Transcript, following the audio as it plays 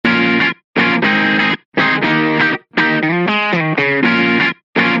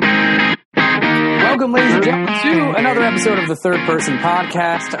Welcome, ladies and gentlemen, to another episode of the Third Person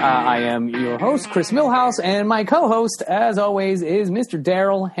Podcast. I am your host, Chris Millhouse, and my co-host, as always, is Mr.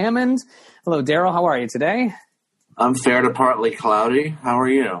 Daryl Hammond. Hello, Daryl. How are you today? I'm fair to partly cloudy. How are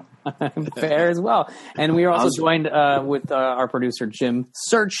you? I'm fair as well. And we are also joined with our producer, Jim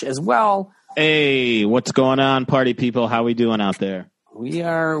Search, as well. Hey, what's going on, party people? How we doing out there?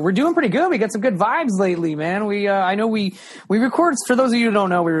 We're doing pretty good. We got some good vibes lately, man. I know we record, for those of you who don't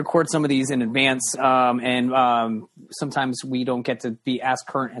know, we record some of these in advance, and sometimes we don't get to be as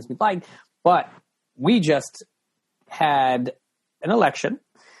current as we'd like, but we just had an election,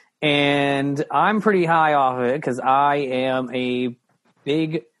 and I'm pretty high off of it because I am a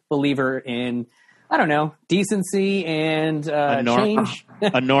big believer in, I don't know, decency and change.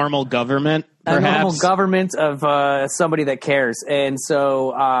 A normal government, perhaps? A normal government of somebody that cares. And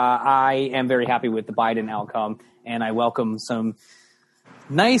so I am very happy with the Biden outcome, and I welcome some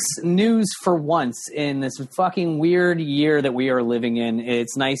nice news for once in this fucking weird year that we are living in.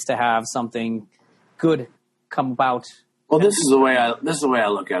 It's nice to have something good come about. Well, this is the way I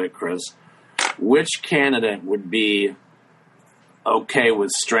look at it, Chris. Which candidate would be okay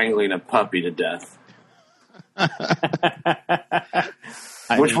with strangling a puppy to death?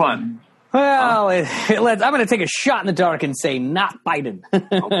 Which one? Well, I'm going to take a shot in the dark and say not Biden.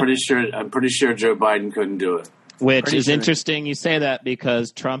 I'm pretty sure Joe Biden couldn't do it. Which is interesting you say that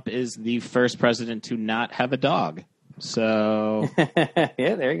because Trump is the first president to not have a dog. So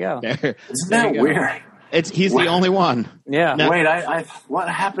yeah, there you go. Isn't that weird? He's the only one. Yeah. Now, wait, what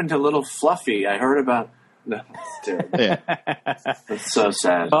happened to little Fluffy? I heard about. No, it's terrible. Yeah. It's so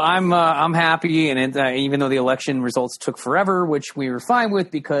sad. Well, I'm happy, and even though the election results took forever, which we were fine with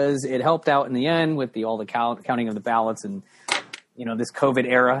because it helped out in the end with all the counting of the ballots and this COVID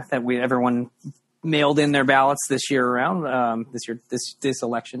era that everyone mailed in their ballots this year around this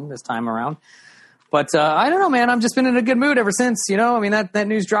election this time around. But I don't know, man. I've just been in a good mood ever since. That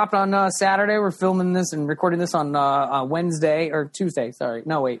news dropped on Saturday. We're filming this and recording this on Wednesday or Tuesday. Sorry,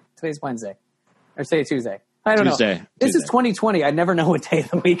 no, wait, today's Wednesday. Or say Tuesday. I don't know. This is 2020. I never know what day of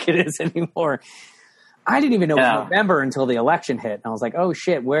the week it is anymore. I didn't even know it was November until the election hit. And I was like, oh,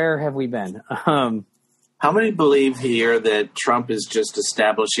 shit, where have we been? How many believe here that Trump is just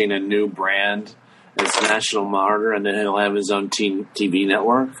establishing a new brand as national martyr and then he'll have his own TV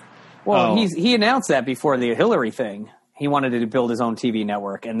network? Well, he announced that before the Hillary thing. He wanted to build his own TV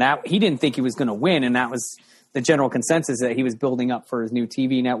network. And that he didn't think he was going to win. And that was the general consensus that he was building up for his new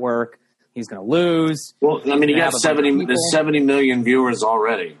TV network. He's going to lose. Well, I mean, he got 70 million viewers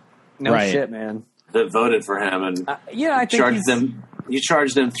already. No shit, man. That voted for him, and I think you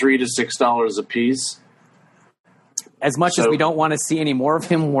charge them $3 to $6 a piece. As much as we don't want to see any more of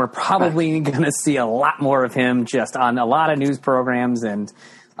him, we're probably going to see a lot more of him just on a lot of news programs and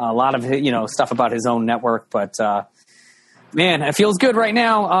a lot of stuff about his own network. But man, it feels good right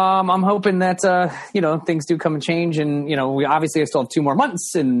now. I'm hoping that things do come and change, and we obviously still have 2 more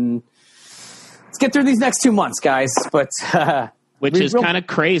months and. Let's get through these next 2 months, guys. But which is kind of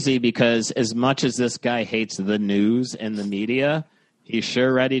crazy because as much as this guy hates the news and the media, he's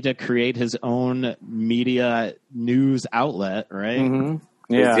sure ready to create his own media news outlet, right?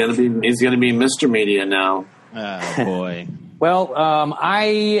 Mm-hmm. Yeah, he's gonna be Mr. Media now. Oh boy. Well,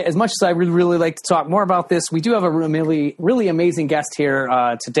 as much as I would really like to talk more about this, we do have a really, really amazing guest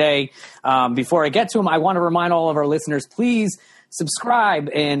here today. Before I get to him, I want to remind all of our listeners, please subscribe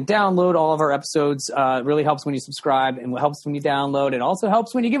and download all of our episodes. It really helps when you subscribe and helps when you download. It also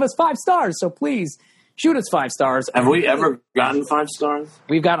helps when you give us 5 stars. So please shoot us 5 stars. Have we ever gotten 5 stars?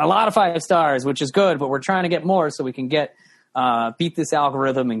 We've gotten a lot of 5 stars, which is good, but we're trying to get more so we can beat this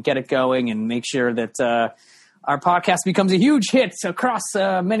algorithm and get it going and make sure that our podcast becomes a huge hit across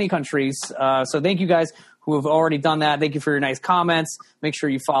many countries. So thank you guys who have already done that. Thank you for your nice comments. Make sure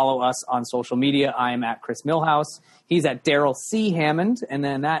you follow us on social media. I am at Chris Millhouse. He's at Daryl C. Hammond. And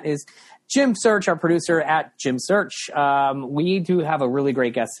then that is Jim Search, our producer, at Jim Search. We do have a really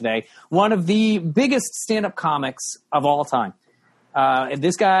great guest today. One of the biggest stand-up comics of all time.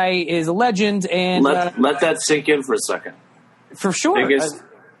 This guy is a legend. And let that sink in for a second. For sure. Biggest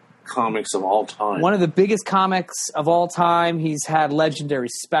comics of all time. One of the biggest comics of all time. He's had legendary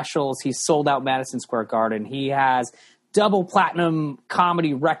specials. He's sold out Madison Square Garden. He has double platinum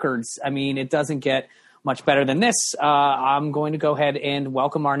comedy records. I mean, it doesn't get much better than this. I'm going to go ahead and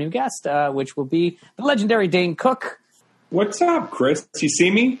welcome our new guest, which will be the legendary Dane Cook. What's up, Chris? You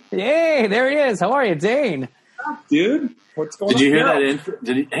see me? Hey, there he is. How are you, Dane? Dude, what's going on? Did you hear that intro?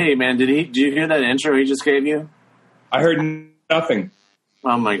 Hey, man, did you hear that intro he just gave you? I heard nothing.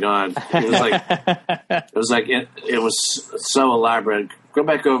 Oh my God! It was so elaborate. Go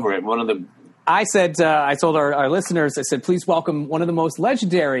back over it. I said, I told our listeners, I said, please welcome one of the most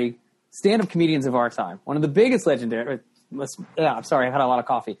legendary stand-up comedians of our time. One of the biggest legendary. I'm sorry, I've had a lot of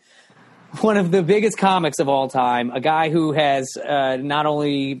coffee. One of the biggest comics of all time. A guy who has not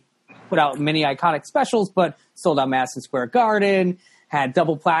only put out many iconic specials, but sold out Madison Square Garden, had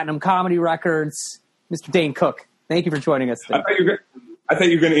double platinum comedy records. Mr. Dane Cook, thank you for joining us today. I thought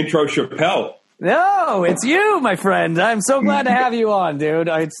you were going to intro Chappelle. No, it's you, my friend. I'm so glad to have you on, dude.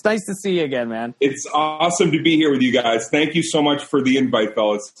 It's nice to see you again, man. It's awesome to be here with you guys. Thank you so much for the invite,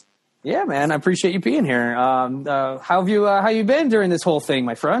 fellas. Yeah, man. I appreciate you being here. How have you been during this whole thing,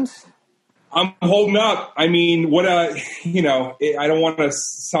 my friend? I'm holding up. I mean, I don't want to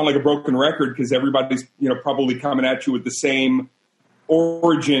sound like a broken record because everybody's, probably coming at you with the same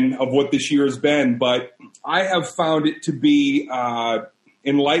origin of what this year has been. But I have found it to be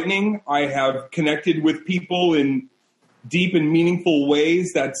enlightening. I have connected with people in deep and meaningful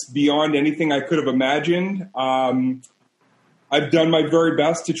ways that's beyond anything I could have imagined. I've done my very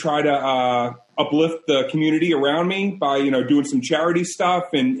best to try to uplift the community around me by, doing some charity stuff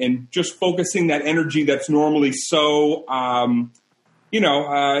and just focusing that energy that's normally so,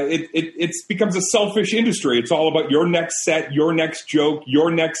 it becomes a selfish industry. It's all about your next set, your next joke,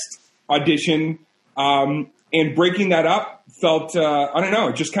 your next audition. And breaking that up felt,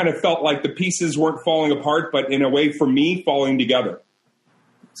 it just kind of felt like the pieces weren't falling apart, but in a way for me, falling together.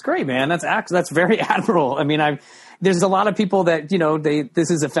 It's great, man. That's very admirable. I mean, there's a lot of people that, this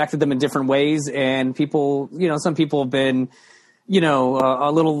has affected them in different ways. And people, some people have been,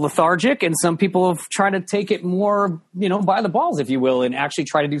 a little lethargic, and some people have tried to take it more, by the balls, if you will, and actually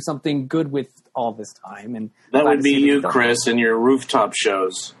try to do something good with all this time. And that would be you, Chris, and your rooftop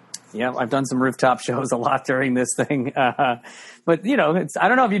shows. Yeah, I've done some rooftop shows a lot during this thing. But, I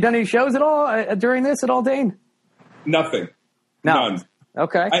don't know. Have you done any shows at all during this at all, Dane? Nothing. No. None.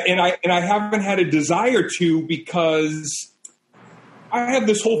 Okay. I haven't had a desire to because I have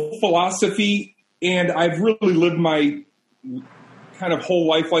this whole philosophy, and I've really lived my kind of whole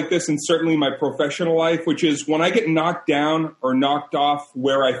life like this, and certainly my professional life, which is when I get knocked down or knocked off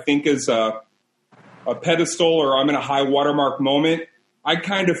where I think is a pedestal or I'm in a high watermark moment, I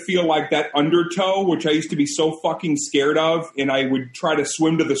kind of feel like that undertow, which I used to be so fucking scared of and I would try to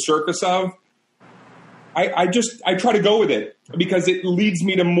swim to the surface of, I try to go with it because it leads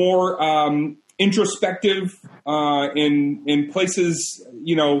me to more introspective in places,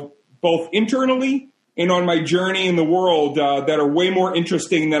 both internally and on my journey in the world that are way more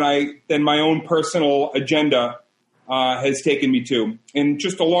interesting than my own personal agenda has taken me to. And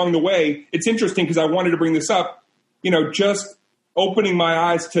just along the way, it's interesting because I wanted to bring this up, just opening my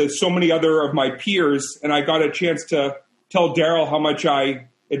eyes to so many other of my peers, and I got a chance to tell Daryl how much I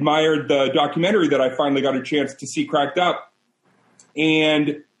admired the documentary that I finally got a chance to see Cracked Up.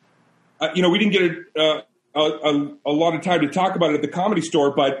 And, we didn't get a lot of time to talk about it at the Comedy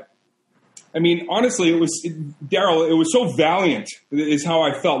Store, but, I mean, honestly, Daryl, it was so valiant is how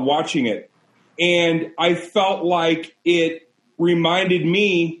I felt watching it. And I felt like it reminded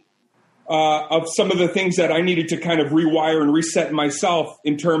me of some of the things that I needed to kind of rewire and reset myself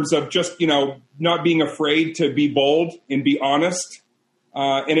in terms of just, not being afraid to be bold and be honest.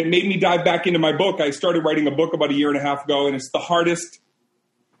 And it made me dive back into my book. I started writing a book about a year and a half ago, and it's the hardest,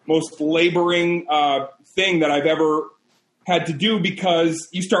 most laboring thing that I've ever had to do because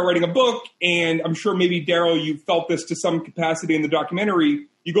you start writing a book, and I'm sure maybe, Daryl, you felt this to some capacity in the documentary.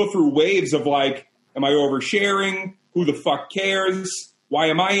 You go through waves of like, am I oversharing? Who the fuck cares? Why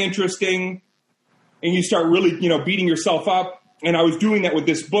am I interesting? And you start really, beating yourself up. And I was doing that with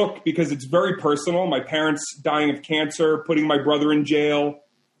this book because it's very personal. My parents dying of cancer, putting my brother in jail,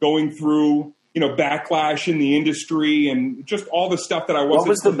 going through, backlash in the industry and just all the stuff that I wasn't. What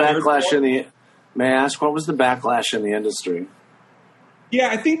was the backlash may I ask, what was the backlash in the industry? Yeah,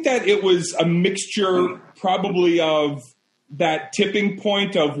 I think that it was a mixture probably of that tipping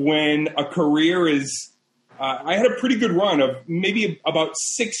point of when a career is, I had a pretty good run of maybe about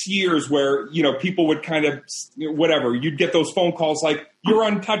 6 years where, people would kind of, whatever, you'd get those phone calls like, you're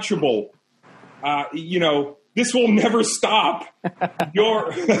untouchable. This will never stop. You're,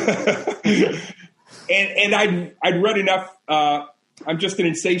 and I'd read enough. I'm just an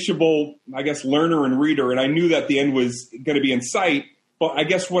insatiable, I guess, learner and reader. And I knew that the end was going to be in sight. But I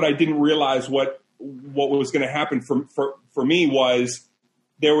guess what I didn't realize what was going to happen for me was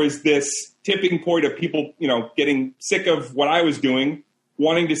there was this tipping point of people, getting sick of what I was doing,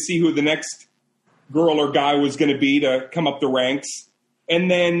 wanting to see who the next girl or guy was going to be to come up the ranks. And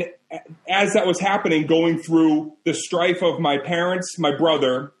then as that was happening, going through the strife of my parents, my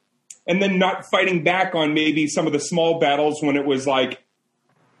brother, and then not fighting back on maybe some of the small battles when it was like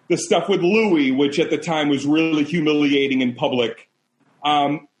the stuff with Louis, which at the time was really humiliating in public.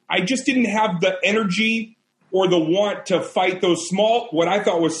 I just didn't have the energy or the want to fight those what I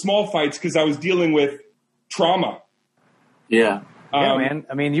thought was small fights, because I was dealing with trauma. Yeah. Yeah, man.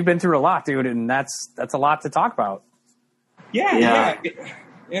 I mean, you've been through a lot, dude, and that's a lot to talk about. Yeah.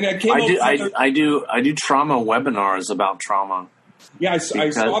 And it came I do trauma webinars about trauma. Yeah, I saw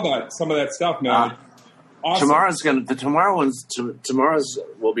some of that stuff, man. Awesome. Tomorrow's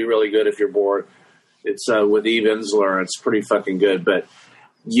will be really good if you're bored. It's with Eve Ensler. It's pretty fucking good. But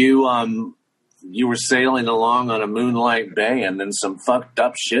you were sailing along on a moonlight bay, and then some fucked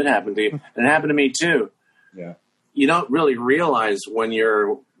up shit happened to you. And it happened to me too. Yeah. You don't really realize when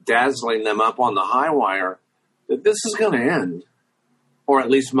you're dazzling them up on the high wire that this is going to end, or at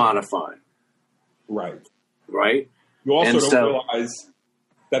least modify. Right. You also don't realize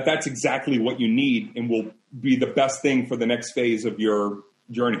that that's exactly what you need and will be the best thing for the next phase of your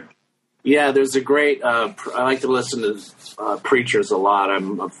journey. Yeah, there's a great, I like to listen to preachers a lot.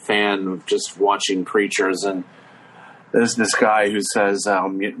 I'm a fan of just watching preachers. And there's this guy who says,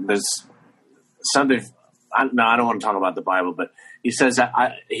 there's something, I don't want to talk about the Bible, but he says,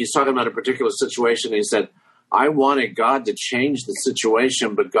 he's talking about a particular situation. And he said, I wanted God to change the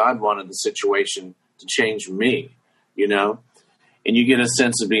situation, but God wanted the situation to change me, you know? And you get a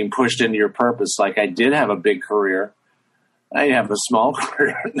sense of being pushed into your purpose. Like, I did have a big career. I have a small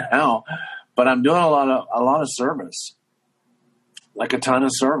career now, but I'm doing a lot of service, like a ton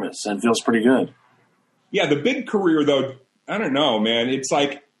of service, and it feels pretty good. Yeah, the big career, though, I don't know, man. It's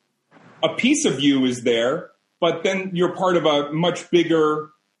like a piece of you is there, but then you're part of a much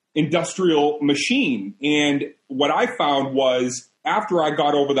bigger industrial machine. And what I found was, after I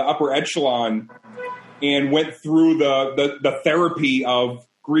got over the upper echelon and went through the therapy of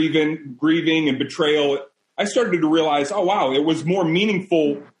grieving and betrayal, I started to realize, oh, wow, it was more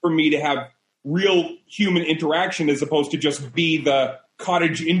meaningful for me to have real human interaction as opposed to just be the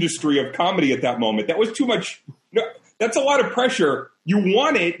cottage industry of comedy at that moment. That was too much. That's a lot of pressure. You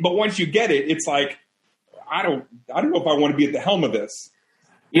want it, but once you get it, it's like, I don't know if I want to be at the helm of this.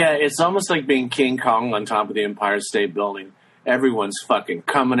 Yeah, it's almost like being King Kong on top of the Empire State Building. Everyone's fucking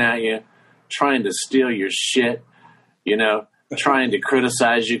coming at you, trying to steal your shit, you know, trying to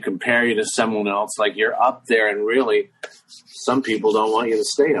criticize you, compare you to someone else. Like, you're up there, and really, some people don't want you to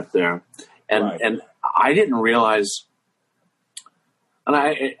stay up there. And I didn't realize, and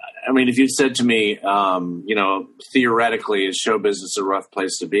I mean, if you'd said to me, you know, theoretically, is show business a rough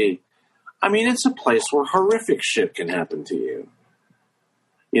place to be? I mean, it's a place where horrific shit can happen to you.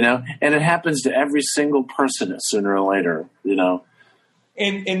 You know, and it happens to every single person sooner or later, you know.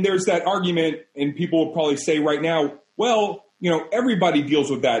 And there's that argument, and people will probably say right now, well, you know, everybody deals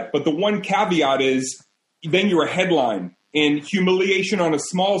with that. But the one caveat is then you're a headline, and humiliation on a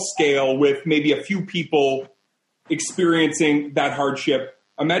small scale with maybe a few people experiencing that hardship.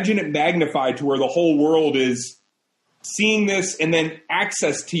 Imagine it magnified to where the whole world is seeing this and then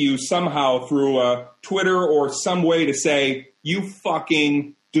access to you somehow through Twitter or some way to say, you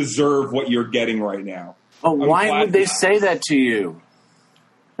fucking deserve what you're getting right now. Oh, why would they say that to you?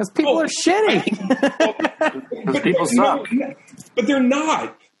 Because people are shitty. But people suck. But they're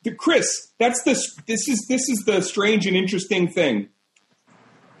not. Chris, this is the strange and interesting thing.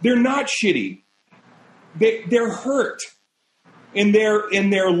 They're not shitty. They're hurt. And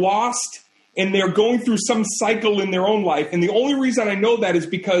they're lost, and they're going through some cycle in their own life. And the only reason I know that is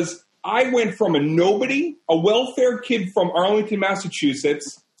because I went from a nobody, a welfare kid from Arlington,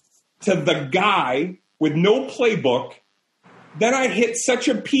 Massachusetts, to the guy with no playbook. Then I hit such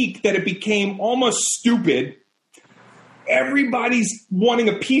a peak that it became almost stupid. Everybody's wanting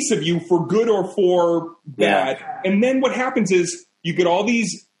a piece of you for good or for bad. Yeah. And then what happens is you get all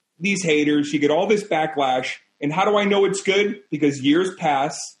these haters, you get all this backlash. And how do I know it's good? Because years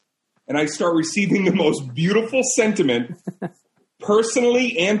pass, and I start receiving the most beautiful sentiment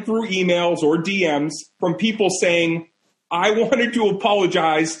personally and through emails or DMs from people saying, I wanted to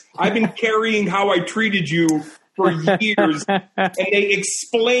apologize. I've been carrying how I treated you for years. And they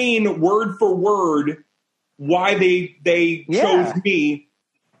explain word for word why they chose me.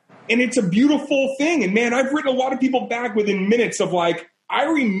 And it's a beautiful thing. And man, I've written a lot of people back within minutes of like, I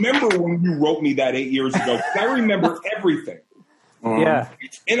remember when you wrote me that 8 years ago. I remember everything. Yeah.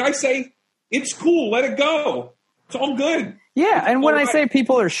 And I say, it's cool. Let it go. It's all good. Yeah, and when I say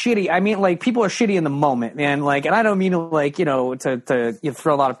people are shitty, I mean like people are shitty in the moment, man. Like, and I don't mean like to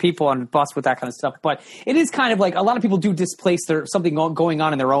throw a lot of people on the bus with that kind of stuff, but it is kind of like a lot of people do displace something going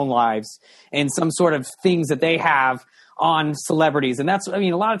on in their own lives and some sort of things that they have on celebrities. And that's, I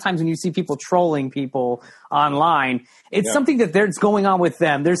mean, a lot of times when you see people trolling people online, it's something that there's going on with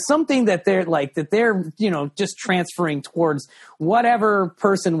them. There's something that they're like, that they're, just transferring towards whatever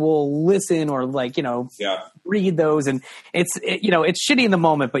person will listen or like, read those. And it's shitty in the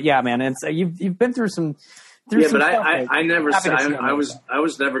moment, but yeah, man, it's, you've been through some, but I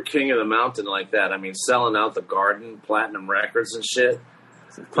was never king of the mountain like that. I mean, selling out the Garden, Platinum Records and shit.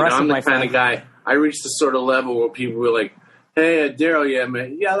 I'm the kind of guy. I reached the sort of level where people were like, "Hey, Daryl, yeah,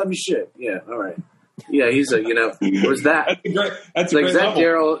 man, yeah, let me shit, yeah, all right, yeah." He's like, was that? That's a great level.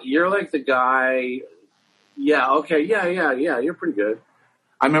 Daryl, you're like the guy. Yeah, okay, yeah, you're pretty good.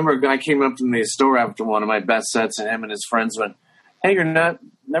 I remember a guy came up to me in the store after one of my best sets, and him and his friends went, "Hey,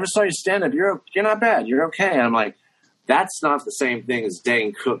 never saw you stand up. You're not bad. You're okay." And I'm like, that's not the same thing as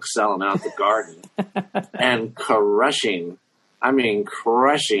Dane Cook selling out the Garden and crushing. I mean,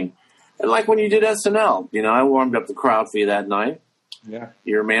 crushing. And like when you did SNL, I warmed up the crowd for you that night. Yeah.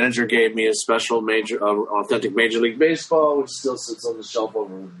 Your manager gave me a special authentic Major League Baseball, which still sits on the shelf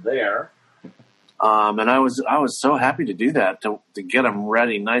over there. And I was so happy to do that, to get them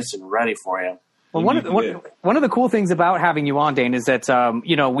ready, nice and ready for you. Well, one of the cool things about having you on, Dane, is that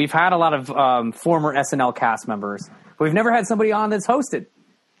we've had a lot of former SNL cast members, but we've never had somebody on that's hosted.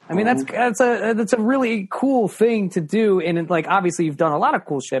 I mean, that's a really cool thing to do, and like obviously you've done a lot of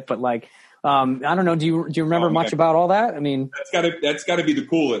cool shit, but like I don't know, do you remember much about all that? I mean, that's got to be the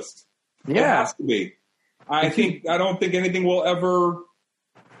coolest. Yeah, it has to be. I don't think anything will ever.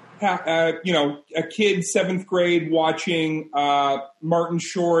 A kid 7th grade watching Martin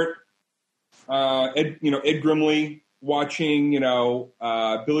Short. Ed Grimley, watching,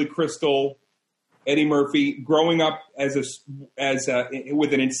 Billy Crystal, Eddie Murphy, growing up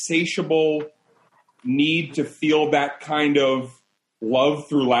with an insatiable need to feel that kind of love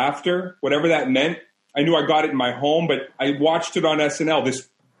through laughter, whatever that meant. I knew I got it in my home, but I watched it on SNL, this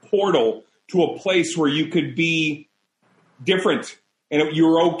portal to a place where you could be different and you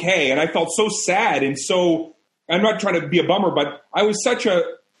were okay. And I felt so sad. And so I'm not trying to be a bummer, but I was such a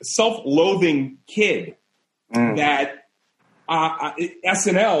self-loathing kid that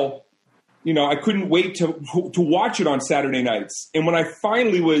SNL, I couldn't wait to watch it on Saturday nights. And when I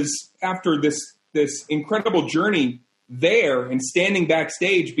finally was, after this incredible journey there and standing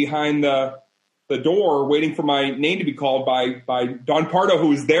backstage behind the door waiting for my name to be called by Don Pardo, who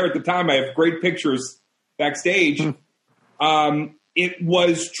was there at the time, I have great pictures backstage. It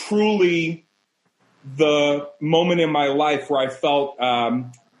was truly the moment in my life where I felt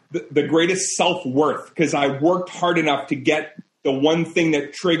the greatest self-worth, because I worked hard enough to get the one thing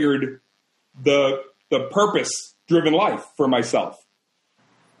that triggered the purpose-driven life for myself.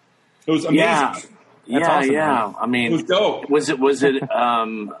 It was amazing. Yeah, awesome, yeah. I mean, it was dope. Was it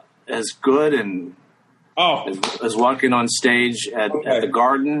as good and as walking on stage at the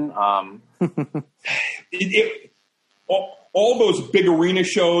Garden? All those big arena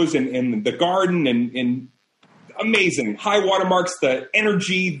shows and the Garden and amazing high watermarks, the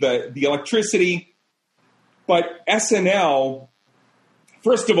energy, the electricity. But SNL,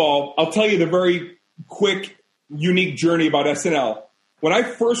 first of all, I'll tell you the very quick, unique journey about SNL. When I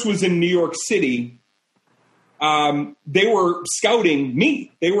first was in New York City, they were scouting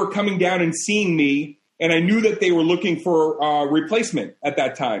me. They were coming down and seeing me, and I knew that they were looking for a replacement at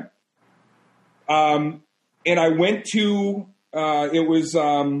that time. And I went to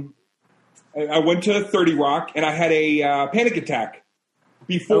I went to 30 Rock, and I had a panic attack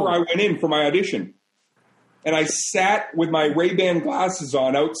before I went in for my audition. And I sat with my Ray-Ban glasses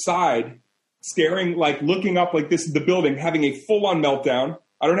on outside, staring, like looking up like this is the building, having a full-on meltdown.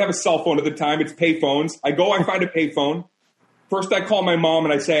 I don't have a cell phone at the time. It's payphones. I find a payphone. First, I call my mom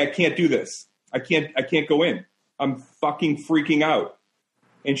and I say, I can't do this. I can't go in. I'm fucking freaking out.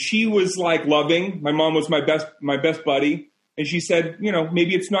 And she was like loving. My mom was my best buddy. And she said,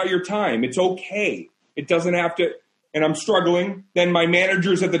 maybe it's not your time. It's okay. It doesn't have to. And I'm struggling. Then my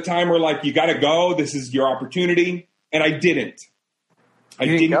managers at the time were like, you got to go. This is your opportunity. And I didn't. I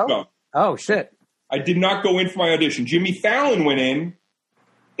didn't go. Oh, shit. I did not go in for my audition. Jimmy Fallon went in.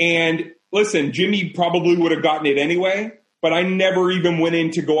 And listen, Jimmy probably would have gotten it anyway. But I never even went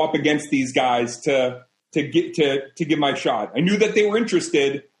in to go up against these guys to give my shot. I knew that they were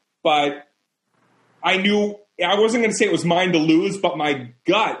interested, but I knew I wasn't going to say it was mine to lose, but my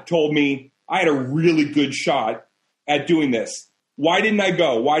gut told me I had a really good shot at doing this. Why didn't I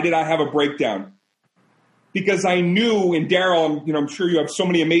go? Why did I have a breakdown? Because I knew, and Daryl, I'm sure you have so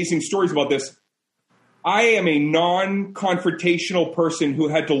many amazing stories about this. I am a non-confrontational person who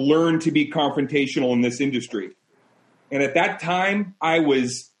had to learn to be confrontational in this industry. And at that time, I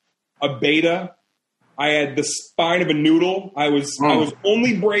was a beta. I had the spine of a noodle. I was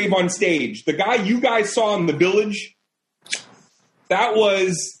only brave on stage. The guy you guys saw in the Village, that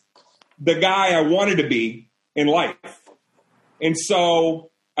was the guy I wanted to be in life. And so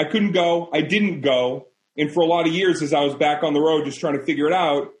I couldn't go. I didn't go. And for a lot of years, as I was back on the road just trying to figure it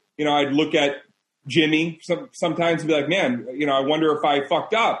out, I'd look at Jimmy sometimes and be like, man, I wonder if I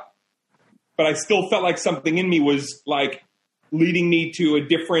fucked up. But I still felt like something in me was like leading me to a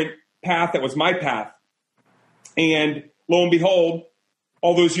different path that was my path. And lo and behold,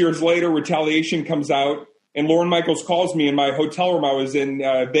 all those years later, Retaliation comes out, and Lorne Michaels calls me in my hotel room. I was in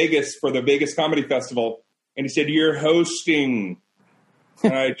Vegas for the Vegas Comedy Festival, and he said, "You're hosting."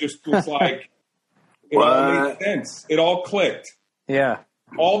 And I just was like, it all made sense. It all clicked. Yeah.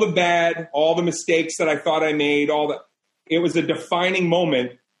 All the bad, all the mistakes that I thought I made, it was a defining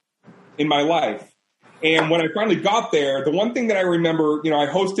moment in my life. And when I finally got there, the one thing that I remember, I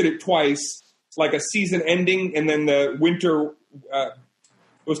hosted it twice. It's like a season ending, and then the winter, it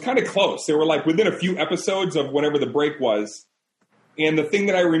was kind of close. They were like within a few episodes of whatever the break was. And the thing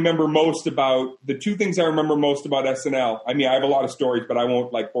that I remember most about, the two things I remember most about SNL, I mean, I have a lot of stories, but I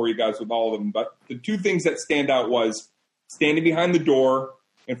won't bore you guys with all of them. But the two things that stand out was standing behind the door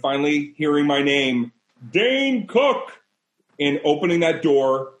and finally hearing my name, Dane Cook, and opening that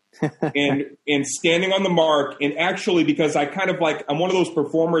door and standing on the mark. And actually, because I kind of I'm one of those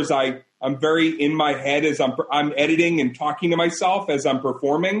performers, I'm very in my head as I'm editing and talking to myself as I'm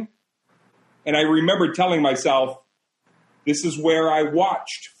performing. And I remember telling myself, this is where I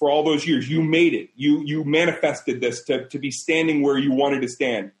watched for all those years. You made it. You manifested this to be standing where you wanted to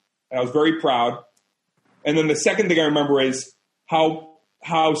stand. And I was very proud. And then the second thing I remember is how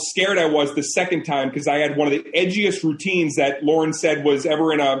scared I was the second time, because I had one of the edgiest routines that Lorne said was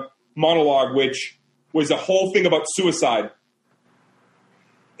ever in a monologue, which was a whole thing about suicide.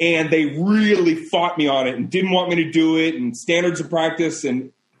 And they really fought me on it and didn't want me to do it, and standards of practice.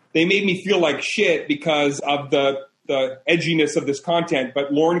 And they made me feel like shit because of the edginess of this content.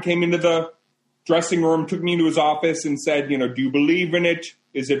 But Lorne came into the dressing room, took me into his office and said, do you believe in it?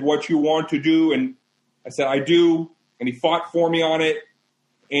 Is it what you want to do? And I said, I do. And he fought for me on it.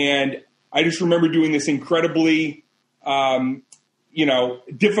 And I just remember doing this incredibly,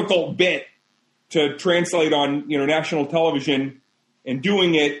 difficult bit to translate on, national television and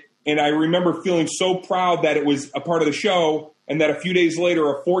doing it. And I remember feeling so proud that it was a part of the show, and that a few days later,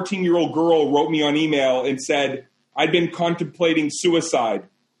 a 14-year-old girl wrote me on email and said, I'd been contemplating suicide.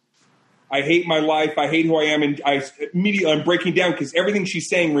 I hate my life. I hate who I am. And I'm breaking down because everything she's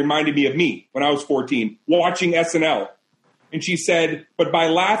saying reminded me of me when I was 14, watching SNL. And she said, but by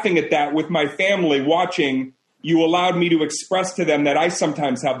laughing at that with my family watching, you allowed me to express to them that I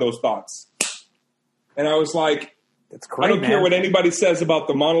sometimes have those thoughts. And I was like, that's great, I don't care what anybody says about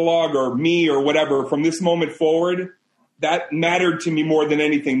the monologue or me or whatever. From this moment forward, that mattered to me more than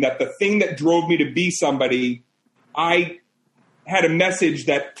anything. That the thing that drove me to be somebody, I had a message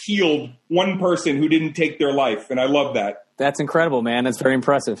that healed one person who didn't take their life. And I love that. That's incredible, man. That's very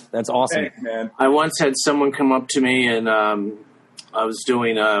impressive. That's awesome. Thanks, man. I once had someone come up to me, and I was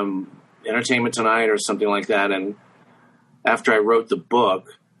doing Entertainment Tonight or something like that. And after I wrote the book,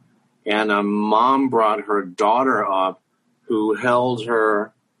 and a mom brought her daughter up who held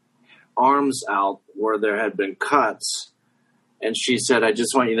her arms out where there had been cuts. And she said, I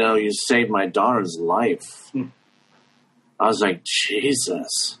just want you to know you saved my daughter's life. I was like,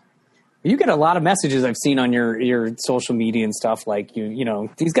 Jesus. You get a lot of messages I've seen on your social media and stuff. Like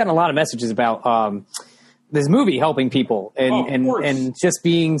he's gotten a lot of messages about this movie helping people and just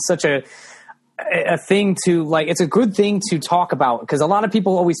being such a thing to it's a good thing to talk about, because a lot of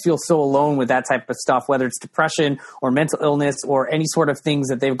people always feel so alone with that type of stuff, whether it's depression or mental illness or any sort of things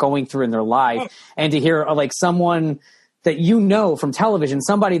that they're going through in their life. And to hear someone that from television,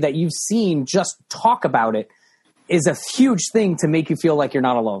 somebody that you've seen just talk about it, is a huge thing to make you feel like you're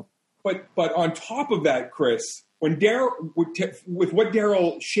not alone. But on top of that, Chris, when with what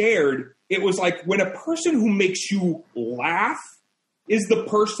Daryl shared, it was like when a person who makes you laugh is the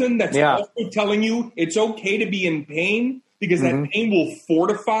person that's also telling you it's okay to be in pain, because that pain will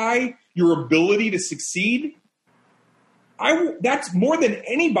fortify your ability to succeed. That's more than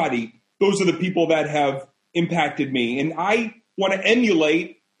anybody. Those are the people that have impacted me, and I want to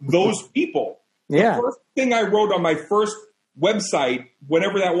emulate those people. Yeah. The first thing I wrote on my first website,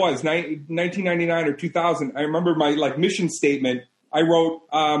 whenever that was, 1999 or 2000, I remember my mission statement. I wrote,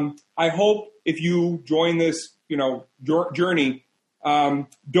 I hope if you join this, journey,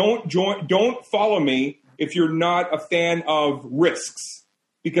 don't follow me if you're not a fan of risks,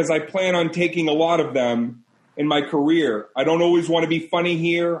 because I plan on taking a lot of them in my career. I don't always want to be funny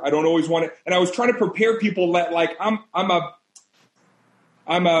here. I don't always want to. And I was trying to prepare people that like I'm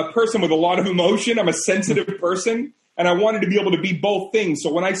a person with a lot of emotion. I'm a sensitive person, and I wanted to be able to be both things.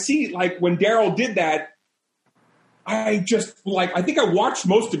 So when I see like when Daryl did that, I just like I think I watched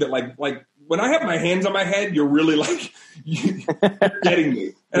most of it. Like when I have my hands on my head, you're really like you're getting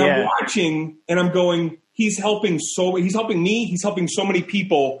me, and I'm watching, and I'm going. He's helping me. He's helping so many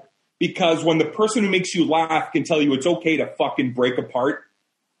people, because when the person who makes you laugh can tell you it's okay to fucking break apart.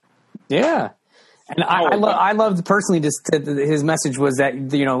 Yeah. And I loved personally just his message was that,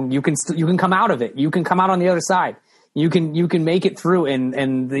 you know, you can come out of it. You can come out on the other side. You can make it through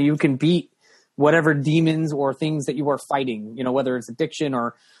and you can beat whatever demons or things that you are fighting, you know, whether it's addiction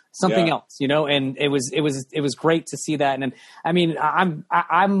or something else, you know, and it was great to see that. And I mean,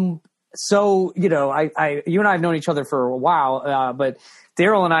 I'm so, you know, you and I have known each other for a while, but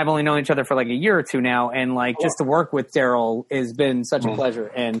Daryl and I have only known each other for like a year or two now. And like, just to work with Daryl has been such a pleasure.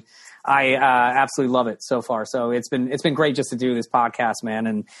 And I absolutely love it so far. So it's been great just to do this podcast, man.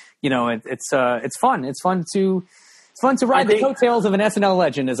 And you know, it's fun. It's fun to ride the coattails of an SNL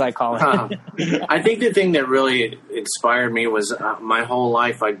legend, as I call it. I think the thing that really inspired me was my whole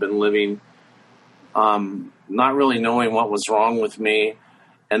life I'd been living, not really knowing what was wrong with me.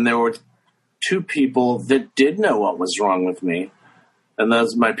 And there were two people that did know what was wrong with me. And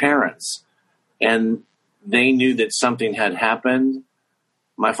those my parents. And they knew that something had happened.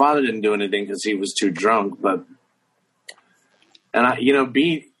 My father didn't do anything because he was too drunk.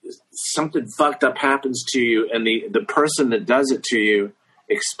 Something fucked up happens to you, and the person that does it to you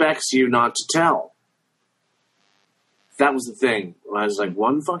expects you not to tell. That was the thing. I was like,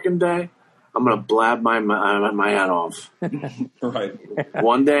 one fucking day, I'm going to blab my head off. Right.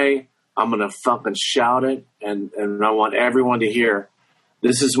 One day, I'm going to fucking shout it, and I want everyone to hear,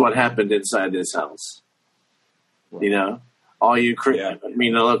 this is what happened inside this house. Right. You know? All you I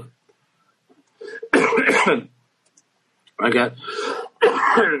mean, look, I got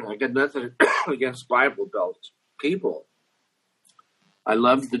nothing against Bible Belt people. I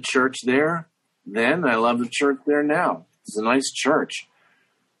loved the church there then. I love the church there now. It's a nice church.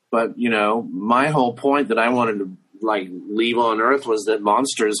 But, you know, my whole point that I wanted to, like, leave on earth was that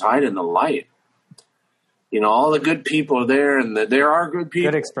monsters hide in the light. You know, all the good people are there, and there are good people.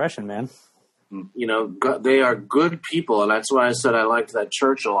 Good expression, man. You know, they are good people, and that's why I said I liked that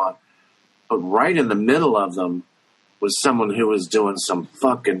church a lot. But right in the middle of them was someone who was doing some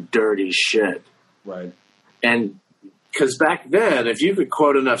fucking dirty shit. Right. And because back then, if you could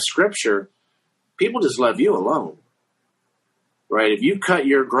quote enough scripture, people just left you alone. Right? If you cut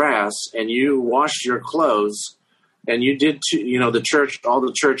your grass and you washed your clothes and you did, all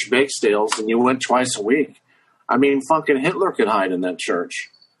the church bake sales, and you went twice a week, I mean, fucking Hitler could hide in that church.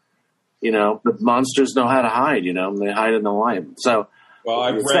 You know, but monsters know how to hide, you know, they hide in the light. So, well,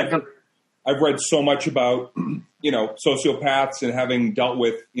 I've read so much about, you know, sociopaths and having dealt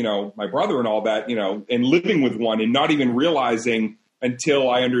with, you know, my brother and all that, you know, and living with one and not even realizing until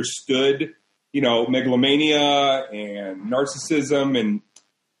I understood, you know, megalomania and narcissism. And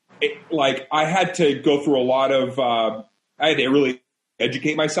I had to go through a lot of, I had to really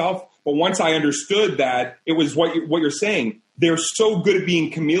educate myself. But once I understood that, it was what you're saying. They're so good at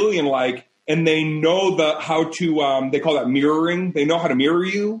being chameleon-like, and they know how to, they call that mirroring. They know how to mirror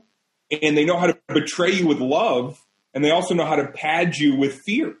you, and they know how to betray you with love, and they also know how to pad you with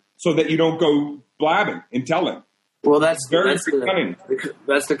fear so that you don't go blabbing and telling. Well, that's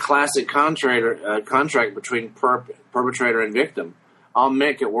the classic contract between perpetrator and victim. I'll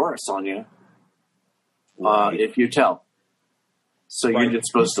make it worse on you if you tell. So right. You're just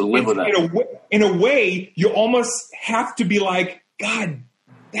supposed to live with that. In a way, you almost have to be like, God,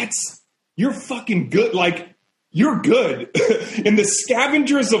 you're fucking good. Like, you're good. In the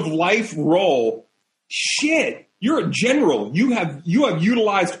scavengers of life role, shit, you're a general. You have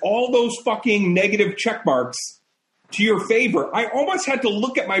utilized all those fucking negative check marks to your favor. I almost had to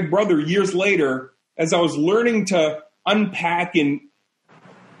look at my brother years later as I was learning to unpack, and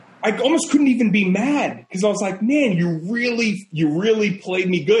I almost couldn't even be mad because I was like, man, you really played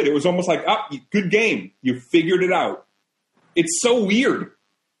me good. It was almost like, good game. You figured it out. It's so weird.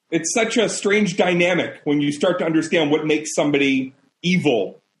 It's such a strange dynamic when you start to understand what makes somebody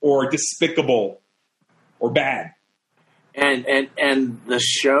evil or despicable or bad. And the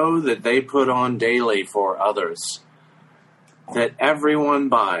show that they put on daily for others that everyone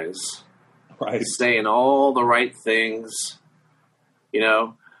buys, right, saying all the right things, you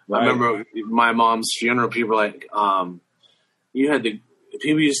know. Right. I remember my mom's funeral, people were like,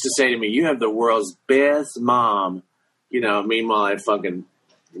 people used to say to me, you have the world's best mom. You know, meanwhile, I fucking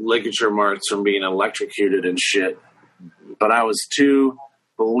ligature marks from being electrocuted and shit. But I was too,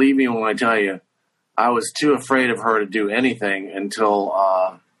 believe me when I tell you, I was too afraid of her to do anything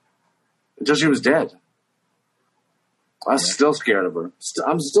until she was dead. I was still scared of her.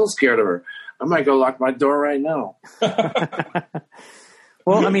 I'm still scared of her. I might go lock my door right now.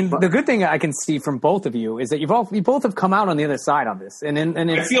 Well, I mean, the good thing I can see from both of you is that you both have come out on the other side on this, and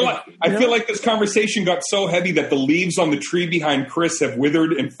I feel like this conversation got so heavy that the leaves on the tree behind Chris have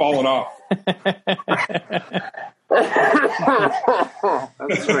withered and fallen off. That's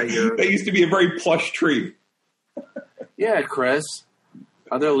right. That used to be a very plush tree. Yeah, Chris.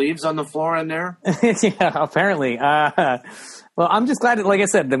 Are there leaves on the floor in there? Yeah, apparently. Well, I'm just glad, like I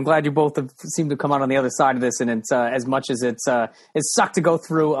said, I'm glad you both have seemed to come out on the other side of this. And it's as much as it sucked to go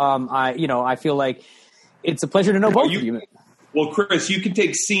through. I feel like it's a pleasure to know both of you. Well, Chris, you can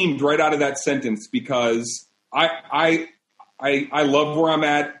take seemed right out of that sentence because I love where I'm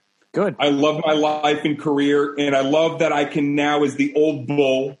at. Good. I love my life and career, and I love that I can now, as the old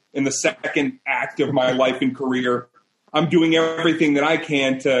bull in the second act of my life and career, I'm doing everything that I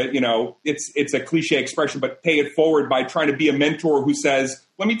can to, it's a cliche expression, but pay it forward by trying to be a mentor who says,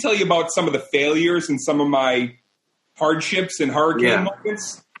 let me tell you about some of the failures and some of my hardships and hurricane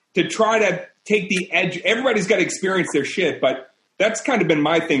moments to try to take the edge. Everybody's got to experience their shit, but that's kind of been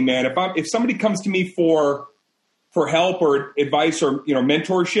my thing, man. If somebody comes to me for help or advice or,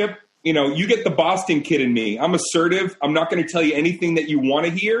 mentorship, you get the Boston kid in me. I'm assertive. I'm not going to tell you anything that you want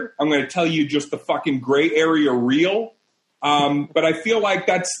to hear. I'm going to tell you just the fucking gray area real. But I feel like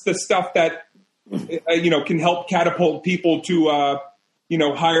that's the stuff that, can help catapult people to,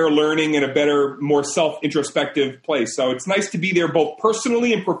 higher learning and a better, more self-introspective place. So it's nice to be there both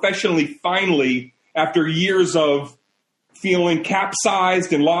personally and professionally, finally, after years of feeling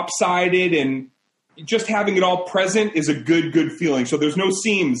capsized and lopsided, and just having it all present is a good feeling. So there's no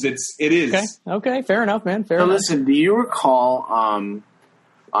seams. It is. Okay. Fair enough, man. Fair enough. Listen, do you recall,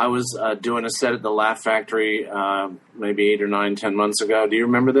 I was doing a set at the Laugh Factory maybe 8 or 9, 10 months ago. Do you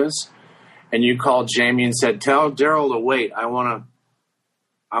remember this? And you called Jamie and said, "Tell Daryl to wait. I want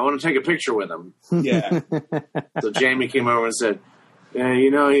to take a picture with him." Yeah. So Jamie came over and said, "Yeah, he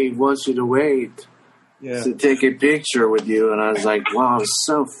wants you to wait to take a picture with you." And I was like, "Wow, I was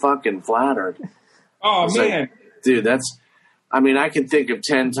so fucking flattered." Oh man, like, dude, I can think of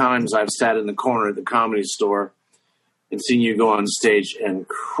 10 times I've sat in the corner at the Comedy Store and seen you go on stage and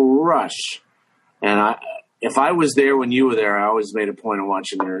crush. And if I was there when you were there, I always made a point of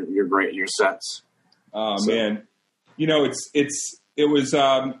watching your sets. Oh man, it was.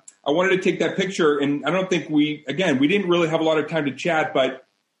 I wanted to take that picture, and I don't think we didn't really have a lot of time to chat, but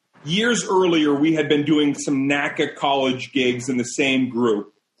years earlier we had been doing some NACA college gigs in the same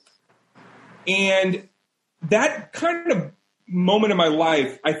group, and that kind of moment in my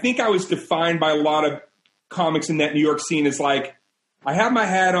life, I think I was defined by a lot of comics in that New York scene is like, I had my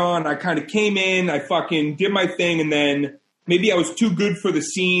hat on, I kind of came in, I fucking did my thing, and then maybe I was too good for the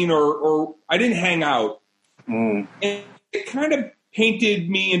scene or I didn't hang out. And it kind of painted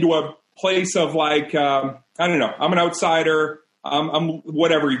me into a place of like, I don't know, I'm an outsider, I'm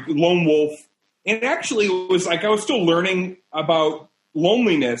whatever, lone wolf. And actually it was like I was still learning about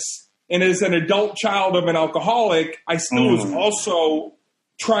loneliness. And as an adult child of an alcoholic, I still was also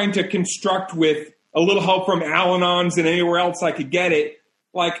trying to construct with a little help from Al-Anons and anywhere else I could get it.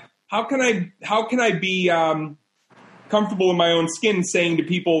 Like, how can I be comfortable in my own skin saying to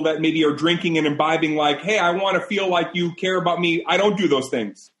people that maybe are drinking and imbibing, like, hey, I want to feel like you care about me. I don't do those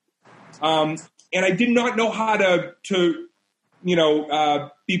things. And I did not know how to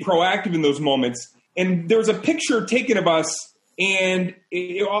be proactive in those moments. And there was a picture taken of us, and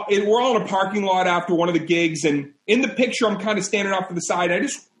we're all in a parking lot after one of the gigs. And in the picture, I'm kind of standing off to the side. I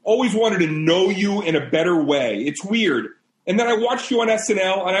just always wanted to know you in a better way. It's weird. And then I watched you on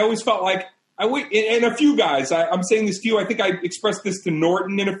SNL, and I always felt like and a few guys, I'm saying this to you, I think I expressed this to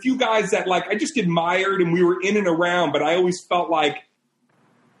Norton, and a few guys that like I just admired, and we were in and around, but I always felt like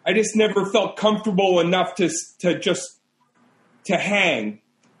I just never felt comfortable enough to hang.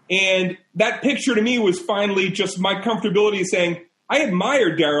 And that picture to me was finally just my comfortability saying, I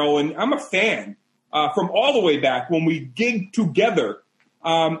admire Daryl, and I'm a fan from all the way back when we gigged together.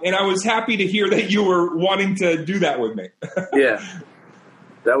 And I was happy to hear that you were wanting to do that with me. Yeah.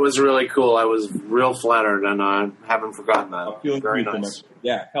 That was really cool. I was real flattered, and I haven't forgotten that. Very nice.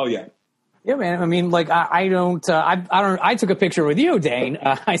 Yeah, hell yeah. Yeah, man. I mean, like, I took a picture with you, Dane.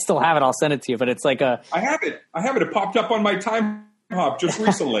 I still have it. I'll send it to you, but it's like I have it. It popped up on my time hop just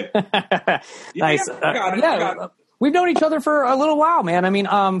recently. Nice. Got it. We've known each other for a little while, man. I mean,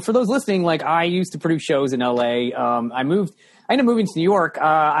 for those listening, like, I used to produce shows in LA. I ended up moving to New York.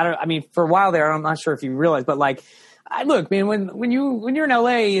 I mean, for a while there, I'm not sure if you realize, but like, look, man, when you're in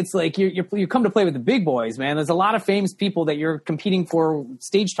LA, it's like you come to play with the big boys, man. There's a lot of famous people that you're competing for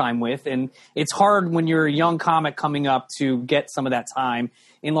stage time with, and it's hard when you're a young comic coming up to get some of that time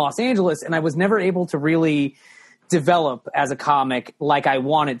in Los Angeles. And I was never able to really develop as a comic like I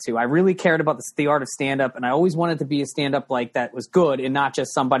wanted to. I really cared about the art of stand-up, and I always wanted to be a stand-up like that was good and not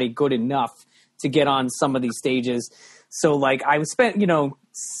just somebody good enough to get on some of these stages. So like I spent,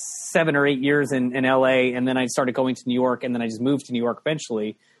 7 or 8 years in LA, and then I started going to New York, and then I just moved to New York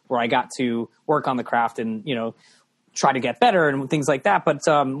eventually, where I got to work on the craft and, try to get better and things like that. But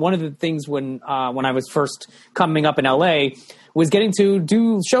one of the things when I was first coming up in LA was getting to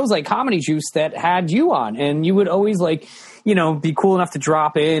do shows like Comedy Juice that had you on, and you would always be cool enough to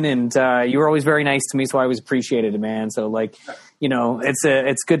drop in, and you were always very nice to me, so I always appreciated it, man. So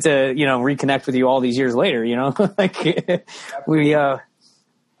it's good to reconnect with you all these years later.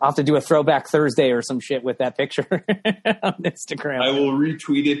 I'll have to do a throwback Thursday or some shit with that picture on Instagram. I will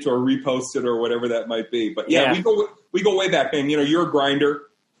retweet it or repost it or whatever that might be. But yeah. we go way back, man. You're a grinder,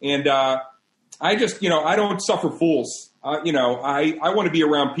 and I just I don't suffer fools. I want to be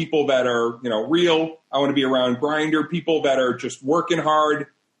around people that are real. I want to be around grinder people that are just working hard.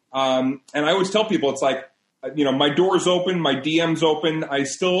 And I always tell people it's like my door's open, my DM's open. I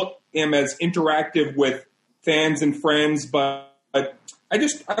still am as interactive with fans and friends, but I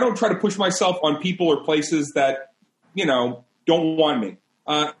don't try to push myself on people or places that, don't want me.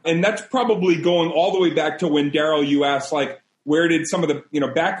 And that's probably going all the way back to when, Daryl, you asked, where did some of the,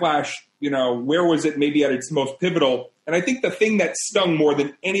 backlash, where was it maybe at its most pivotal? And I think the thing that stung more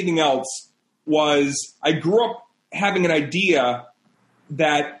than anything else was I grew up having an idea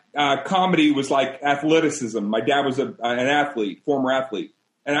that comedy was like athleticism. My dad was an athlete, former athlete.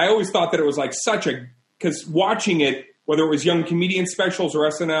 And I always thought that it was because watching it, whether it was Young Comedian specials or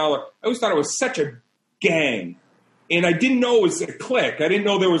SNL, I always thought it was such a gang. And I didn't know it was a clique. I didn't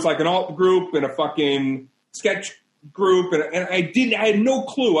know there was an alt group and a fucking sketch group. And I had no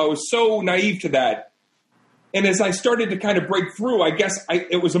clue. I was so naive to that. And as I started to kind of break through, I guess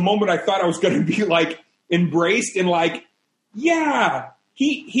it was a moment I thought I was going to be embraced and yeah,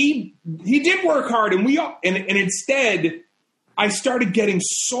 he did work hard. And and instead, I started getting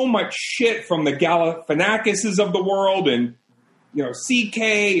so much shit from the Galifianakises of the world and, CK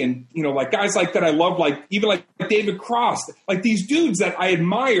and, guys like that I love, even David Cross. These dudes that I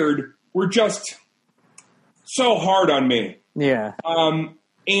admired were just so hard on me. Yeah.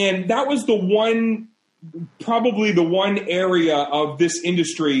 And that was probably the one area of this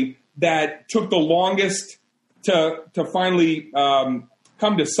industry that took the longest to finally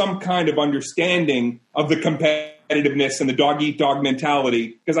come to some kind of understanding of the competitiveness and the dog-eat-dog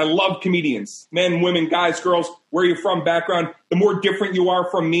mentality, because I love comedians, men, women, guys, girls, where you're from, background. The more different you are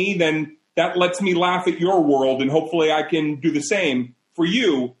from me, then that lets me laugh at your world, and hopefully I can do the same for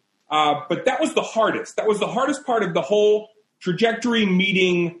you. But that was the hardest. That was the hardest part of the whole trajectory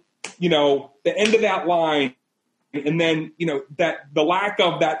meeting, the end of that line, and then, that the lack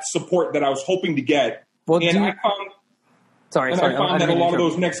of that support that I was hoping to get. Well, and I found that a lot of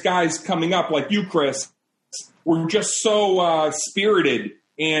those next guys coming up, like you, Chris, were just so spirited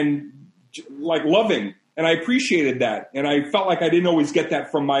and loving. And I appreciated that. And I felt like I didn't always get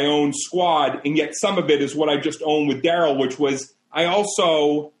that from my own squad. And yet some of it is what I just owned with Daryl, which was I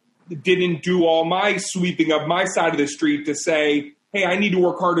also didn't do all my sweeping of my side of the street to say, hey, I need to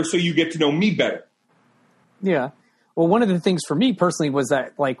work harder so you get to know me better. Yeah. Well, one of the things for me personally was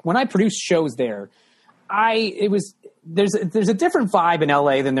that when I produced shows there, there's a different vibe in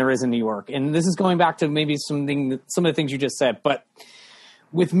LA than there is in New York. And this is going back to maybe some of the things you just said. But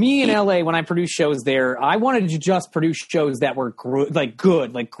with me in LA, when I produced shows there, I wanted to just produce shows that were good,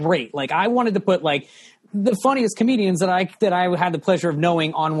 great. I wanted to put the funniest comedians that I had the pleasure of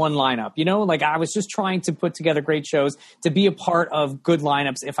knowing on one lineup. I was just trying to put together great shows to be a part of good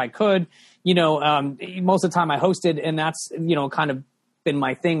lineups if I could. Most of the time I hosted, and that's kind of been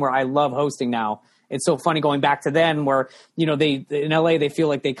my thing where I love hosting now. It's so funny going back to then where, they in LA, they feel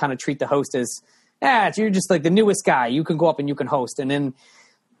like they kind of treat the host as, you're just the newest guy. You can go up and you can host. And then,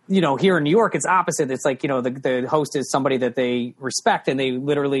 here in New York, it's opposite. It's the host is somebody that they respect, and they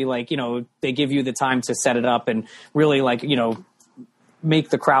literally they give you the time to set it up and really make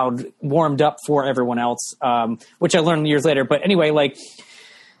the crowd warmed up for everyone else, which I learned years later. But anyway,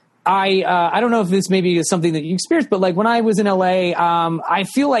 I don't know if this maybe is something that you experienced, but when I was in LA, I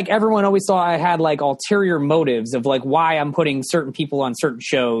feel like everyone always thought I had ulterior motives of why I'm putting certain people on certain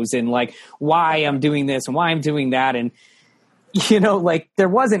shows and why I'm doing this and why I'm doing that. And like there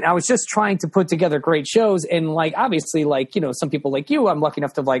wasn't, I was just trying to put together great shows. And like, obviously, like, some people like you, I'm lucky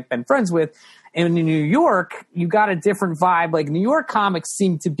enough to like been friends with. And in New York, you got a different vibe. Like New York comics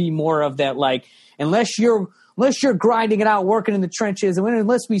seem to be more of that, like, unless you're grinding it out, working in the trenches, and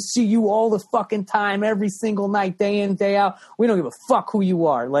unless we see you all the fucking time, every single night, day in, day out, we don't give a fuck who you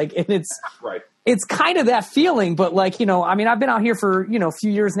are. Like, and it's right. It's kind of that feeling, but like, I mean, I've been out here for, a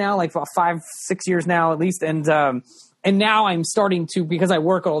few years now, like 5-6 years now at least. And now I'm starting to, because I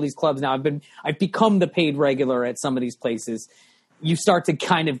work at all these clubs now, I've become the paid regular at some of these places. You start to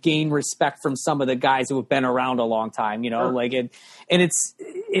kind of gain respect from some of the guys who have been around a long time, Sure. like it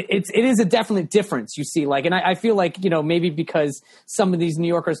is a definite difference you see, like, and I feel like, maybe because some of these New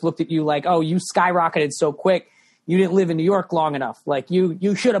Yorkers looked at you like, oh, you skyrocketed so quick. You didn't live in New York long enough. Like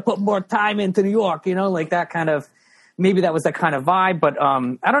you should have put more time into New York, like that kind of, maybe that was that kind of vibe, but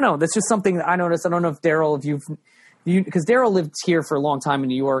I don't know. That's just something that I noticed. I don't know if Daryl, because Daryl lived here for a long time in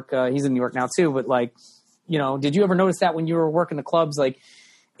New York. He's in New York now too, but like, did you ever notice that when you were working the clubs, like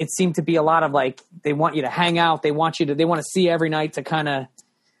it seemed to be a lot of like, they want you to hang out. They want to see you every night to kind of.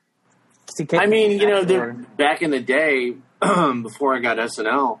 I mean, back in the day, before I got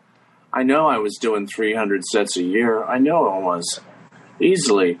SNL, I know I was doing 300 sets a year. I know I was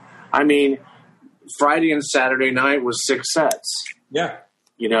easily. I mean, Friday and Saturday night was 6 sets. Yeah.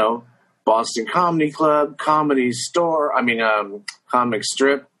 Boston Comedy Club, Comedy Store, Comic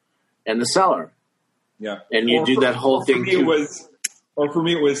Strip, and the Cellar. Yeah. And you do that whole thing too. For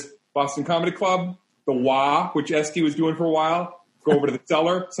me, it was Boston Comedy Club, the WA, which Esty was doing for a while, go over to the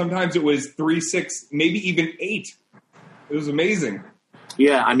Cellar. Sometimes it was 3, 6, maybe even 8. It was amazing.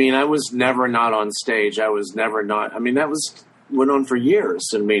 Yeah, I mean, I was never not on stage. I was never not. I mean, went on for years.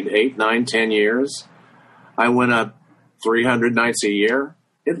 I mean, 8, 9, 10 years. I went up 300 nights a year,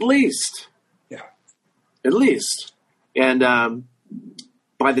 at least. Yeah. At least. And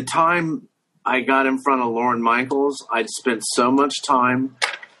by the time I got in front of Lorne Michaels, I'd spent so much time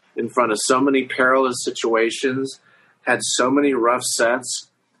in front of so many perilous situations, had so many rough sets,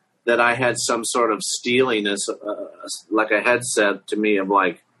 that I had some sort of steeliness, like a headset to me of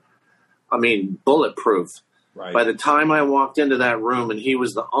like, bulletproof. Right. By the time I walked into that room and he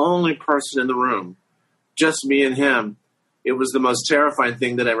was the only person in the room, just me and him, it was the most terrifying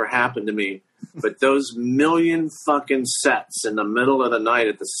thing that ever happened to me. But those million fucking sets in the middle of the night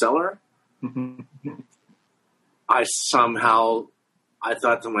at the Cellar, I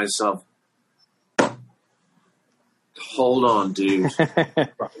thought to myself, hold on, dude.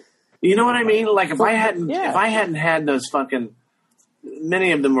 You know what I mean? Like if I hadn't had those fucking,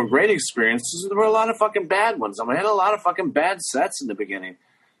 many of them were great experiences. There were a lot of fucking bad ones. I had a lot of fucking bad sets in the beginning.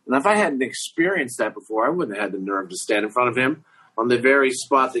 And if I hadn't experienced that before, I wouldn't have had the nerve to stand in front of him on the very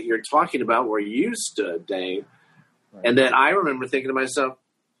spot that you're talking about where you stood, Dave. Right. And then I remember thinking to myself,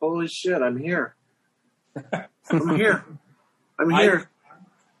 holy shit, I'm here. I'm here.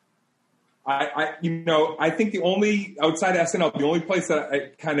 I think the only, outside SNL, the only place that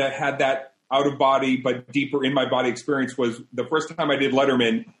I kind of had that out of body but deeper in my body experience was the first time I did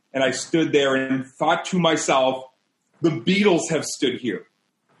Letterman, and I stood there and thought to myself, the Beatles have stood here.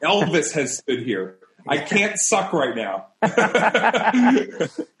 Elvis has stood here. I can't suck right now.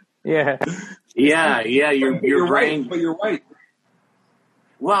 Yeah. Your brain. Right, but you're right.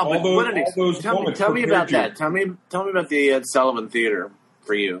 Wow, but tell me about that. Tell me about the Ed Sullivan Theater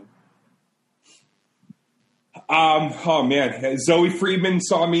for you. Oh man, Zoe Friedman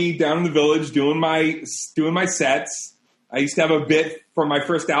saw me down in the Village doing my sets. I used to have a bit from my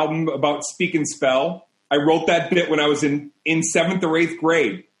first album about Speak and Spell. I wrote that bit when I was in 7th or 8th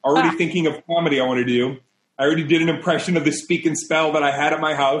grade, already thinking of comedy I want to do. I already did an impression of the Speak and Spell that I had at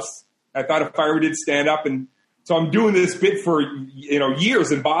my house. I thought if I ever did stand up, and so I'm doing this bit for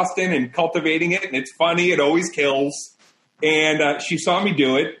years in Boston and cultivating it, and it's funny. It always kills. And she saw me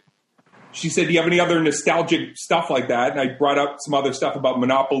do it. She said, do you have any other nostalgic stuff like that? And I brought up some other stuff about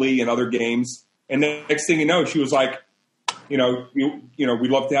Monopoly and other games. And the next thing you know, she was like, we'd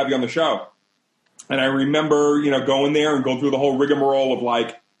love to have you on the show. And I remember, going there and going through the whole rigmarole of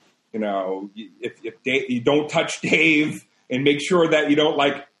like, if you don't touch Dave and make sure that you don't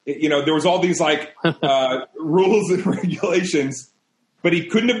there was all these rules and regulations, but he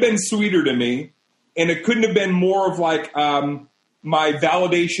couldn't have been sweeter to me. And it couldn't have been more of my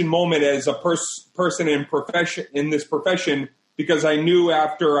validation moment as a person in this profession, because I knew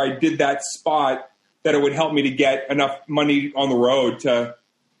after I did that spot that it would help me to get enough money on the road to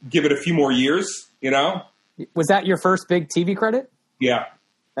give it a few more years, Was that your first big TV credit? Yeah.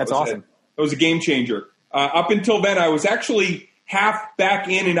 That's awesome. It was a game changer. Up until then, I was actually half back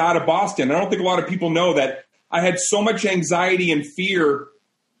in and out of Boston. I don't think a lot of people know that I had so much anxiety and fear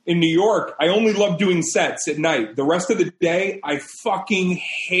in New York. I only loved doing sets at night. The rest of the day, I fucking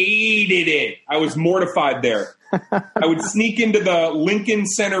hated it. I was mortified there. I would sneak into the Lincoln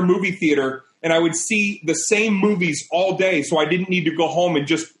Center movie theater, and I would see the same movies all day, so I didn't need to go home and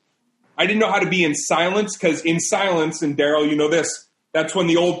I didn't know how to be in silence, because in silence, and Daryl, you know this, that's when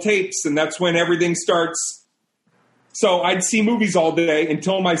the old tapes, and that's when everything starts. So I'd see movies all day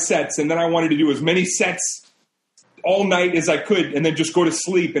until my sets, and then I wanted to do as many sets all night as I could, and then just go to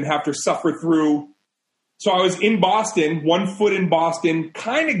sleep and have to suffer through. So I was in Boston, 1 foot in Boston,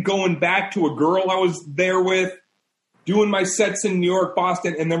 kind of going back to a girl I was there with, doing my sets in New York,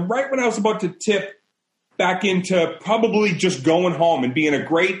 Boston, and then right when I was about to tip back into probably just going home and being a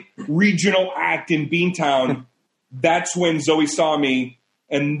great regional act in Beantown, that's when Zoe saw me,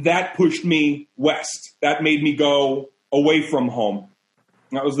 and that pushed me west. That made me go away from home.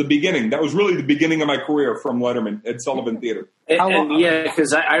 That was the beginning. That was really the beginning of my career from Letterman at Sullivan Theater. And yeah,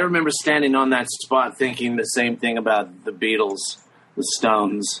 because I remember standing on that spot thinking the same thing about the Beatles, the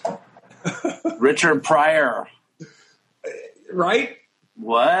Stones, Richard Pryor. Right?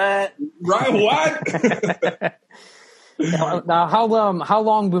 What? Right? What? Now, how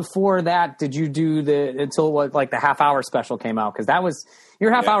long before that did you do until the half-hour special came out? Because that was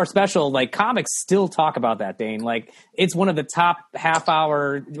your half-hour special. Like, comics still talk about that, Dane. Like, it's one of the top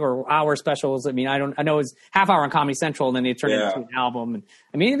half-hour or hour specials. I mean, I know it's half-hour on Comedy Central, and then they turned it into an album. And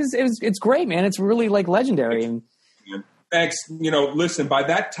I mean, it's great, man. It's really like legendary. And thanks. Listen, by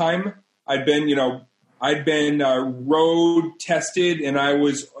that time, I'd been road tested, and I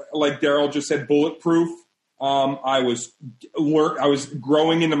was, like Daryl just said, bulletproof. I was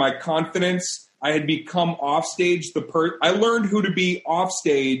growing into my confidence. I had become offstage I learned who to be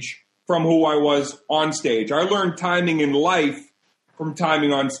offstage from who I was on stage. I learned timing in life from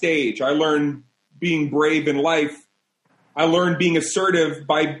timing on stage. I learned being brave in life. I learned being assertive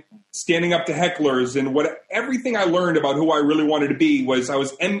by standing up to hecklers, and everything I learned about who I really wanted to be was I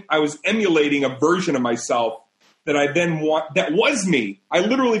was emulating a version of myself that I then that was me. I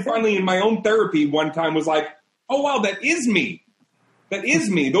literally finally in my own therapy one time was like, oh wow, that is me. That is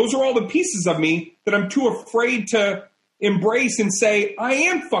me. Those are all the pieces of me that I'm too afraid to embrace and say, I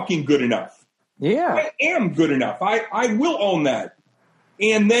am fucking good enough. Yeah. I am good enough. I will own that.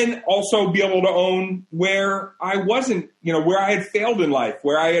 And then also be able to own where I wasn't, where I had failed in life,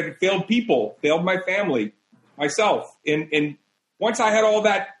 where I had failed people, failed my family, myself. And once I had all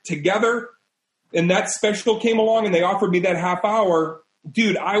that together and that special came along and they offered me that half hour,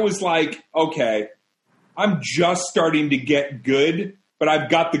 dude, I was like, okay, I'm just starting to get good, but I've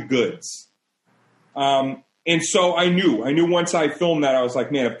got the goods. And so I knew once I filmed that, I was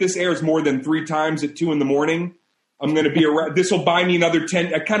like, man, if this airs more than 3 times at 2 a.m, I'm going to be around. This will buy me another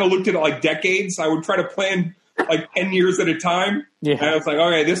 10. I kind of looked at it like decades. I would try to plan like 10 years at a time. Yeah. And I was like,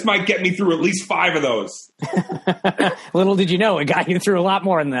 okay, this might get me through at least 5 of those. Little did you know, it got you through a lot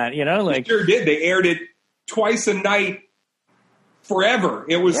more than that, Like, it sure did. They aired it twice a night forever.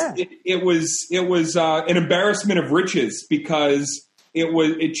 It was an embarrassment of riches because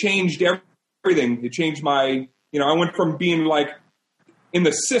it changed everything. It changed my, I went from being like in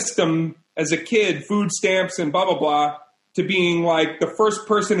the system as a kid, food stamps and blah, blah, blah, to being like the first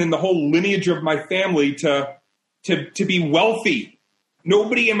person in the whole lineage of my family to be wealthy.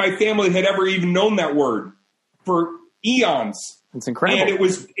 Nobody in my family had ever even known that word for eons. It's incredible. And it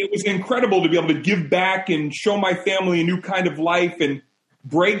was incredible to be able to give back and show my family a new kind of life and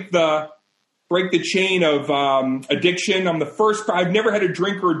break the chain of addiction. I'm the first. I've never had a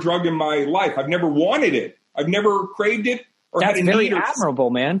drink or a drug in my life. I've never wanted it. I've never craved it. That's very admirable,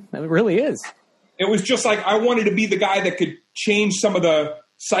 man. It really is. It was just like I wanted to be the guy that could change some of the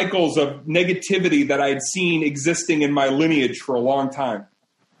cycles of negativity that I had seen existing in my lineage for a long time.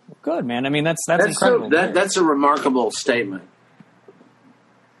 Good, man. I mean, that's incredible. That's a remarkable statement.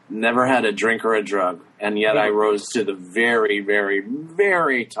 Never had a drink or a drug, and yet I rose to the very, very,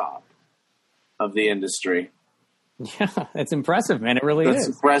 very top of the industry. Yeah, it's impressive, man. It really is. That's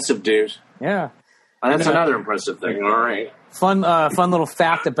impressive, dude. Yeah. That's another impressive thing. All right. Fun little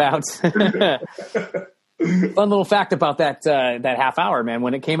fact about that half hour, man.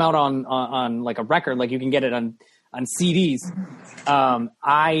 When it came out on like a record, like you can get it on CDs.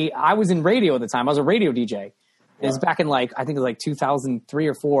 I was in radio at the time. I was a radio DJ. It was back in I think it was like 2003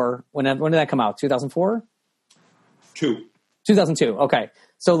 or 4. When did that come out? 2004? 2002. Okay.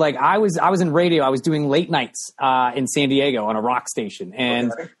 So I was in radio. I was doing late nights in San Diego on a rock station,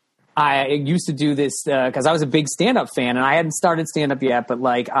 and I used to do this because I was a big stand-up fan, and I hadn't started stand-up yet. But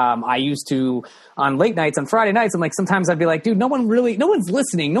like, I used to on late nights on Friday nights, and like sometimes I'd be like, dude, no one's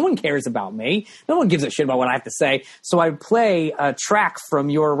listening, no one cares about me, no one gives a shit about what I have to say. So I would play a track from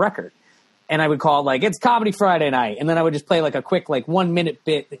your record, and I would call it like it's Comedy Friday Night, and then I would just play like a quick like 1 minute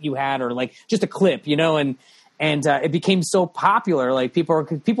bit that you had, or like just a clip, and it became so popular. Like people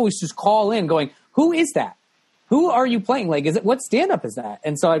used to just call in going, who is that? Who are you playing? Like, what stand-up is that?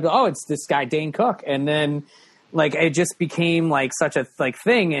 And so I'd go, oh, it's this guy, Dane Cook. And then, like, it just became, like, such a, like,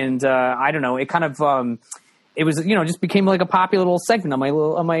 thing. And I don't know, it kind of, it was, just became, like, a popular little segment on my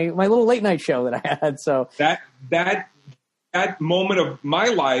little late-night show that I had. So that moment of my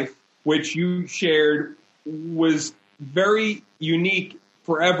life, which you shared, was very unique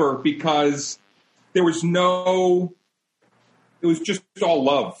forever because it was just all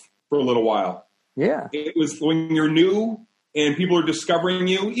love for a little while. Yeah. It was when you're new and people are discovering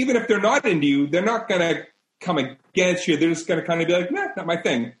you, even if they're not into you, they're not going to come against you. They're just going to kind of be like, nah, not my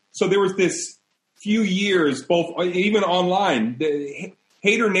thing. So there was this few years, both even online. The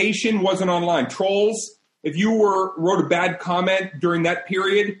Hater Nation wasn't online. Trolls, if you wrote a bad comment during that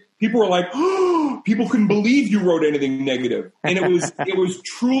period, people were like, oh, people couldn't believe you wrote anything negative. And it was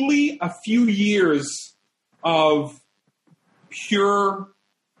truly a few years of pure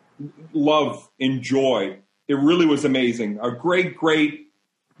love and joy. It really was amazing. A great,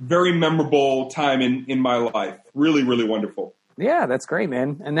 very memorable time in my life. Really, really wonderful. Yeah, that's great,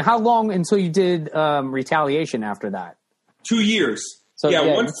 man. And how long until you did Retaliation after that? 2 years. So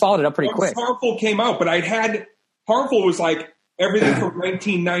once, you followed it up pretty quick. Harmful came out, but Harmful was like everything from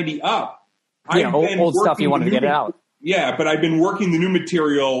 1990 up. Yeah, old stuff you wanted to get out. Yeah, but I've been working the new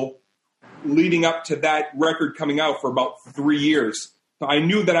material leading up to that record coming out for about 3 years. I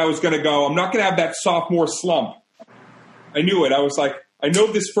knew that I was going to go, I'm not going to have that sophomore slump. I knew it. I was like, I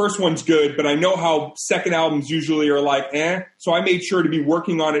know this first one's good, but I know how second albums usually are like, eh. So I made sure to be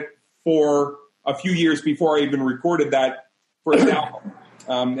working on it for a few years before I even recorded that first album.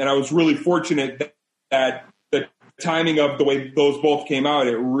 And I was really fortunate that the timing of the way those both came out,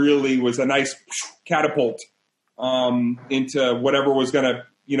 it really was a nice catapult into whatever was going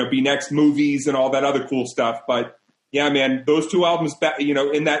to, be next, movies and all that other cool stuff. But yeah, man, those two albums,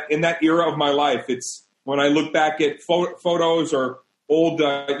 in that era of my life, it's when I look back at photos or old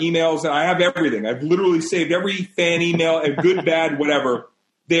emails, and I have everything. I've literally saved every fan email, good, bad, whatever.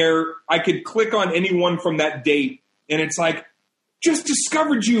 I could click on any one from that date, and it's like, just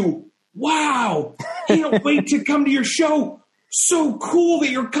discovered you. Wow, can't wait to come to your show. So cool that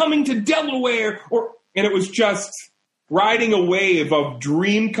you're coming to Delaware. And it was just riding a wave of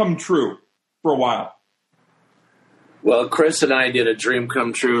dream come true for a while. Well, Chris and I did a dream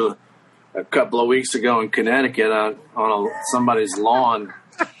come true a couple of weeks ago in Connecticut on somebody's lawn.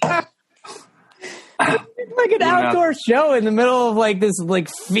 Like an outdoor show in the middle of like this like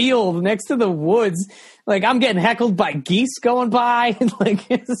field next to the woods. Like I'm getting heckled by geese going by, and like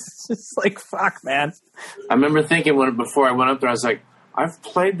it's just like fuck, man. I remember thinking before I went up there, I was like, I've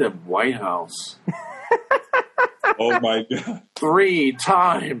played the White House. Oh my God, 3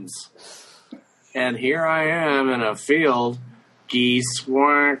 times. And here I am in a field, geese,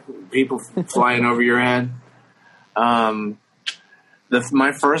 people flying over your head. My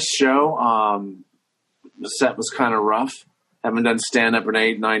first show, the set was kind of rough. Haven't done stand-up in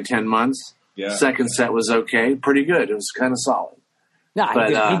 8, 9, 10 months. Yeah. Second set was okay, pretty good. It was kind of solid. No,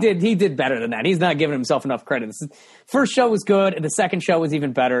 he did better than that. He's not giving himself enough credit. The first show was good, and the second show was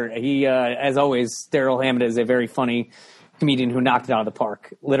even better. He, as always, Daryl Hammond is a very funny comedian who knocked it out of the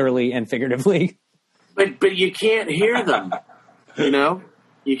park, literally and figuratively. But you can't hear them,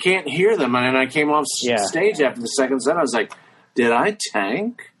 You can't hear them. And I came off stage after the second set. I was like, did I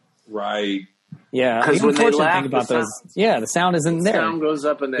tank? Right. Yeah. Because when they laugh, about those, the sound isn't there. The sound goes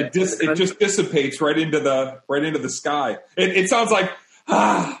up in the it just dissipates right into the sky. It sounds like,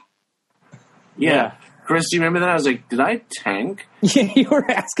 Yeah. Chris, do you remember that? I was like, did I tank? Yeah, you were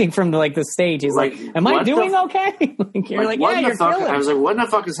asking from the stage. He's like, am I doing okay? You're like, yeah, you're killing. I was like, what the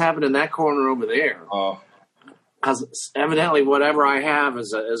fuck is happening in that corner over there? Because evidently whatever I have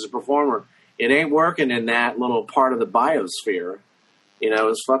as a performer, it ain't working in that little part of the biosphere.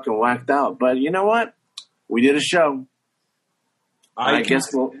 It's fucking whacked out. But you know what? We did a show. I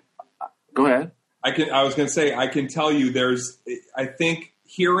guess we'll... Go ahead. I was going to say, I can tell you I think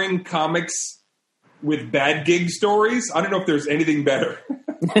hearing comics with bad gig stories, I don't know if there's anything better.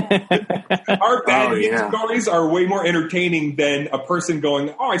 Our bad gig stories are way more entertaining than a person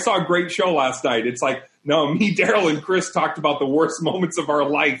going, I saw a great show last night. It's like, no, me, Daryl, and Chris talked about the worst moments of our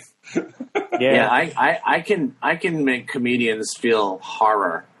life. I can make comedians feel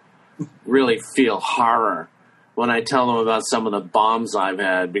horror. really feel horror when I tell them about some of the bombs I've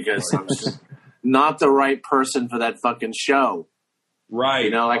had because I'm just not the right person for that fucking show. Right.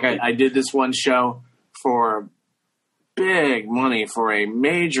 You know, like I did this one show for big money for a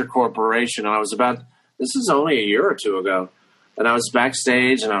major corporation. And this is only a year or two ago. And I was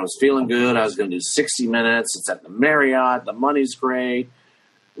backstage and I was feeling good. I was going to do 60 minutes. It's at the Marriott. The money's great.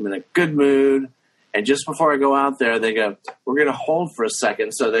 I'm in a good mood. And just before I go out there, they go, we're going to hold for a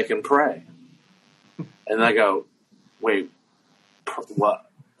second so they can pray. And I go, wait, what?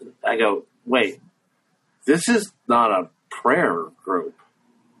 I go, wait, this is not a prayer group,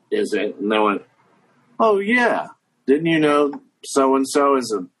 is it? And they went, oh, yeah. Didn't you know so-and-so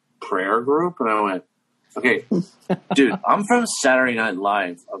is a prayer group? And I went, okay, dude, I'm from Saturday Night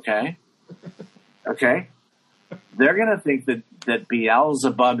Live, okay? Okay? They're going to think that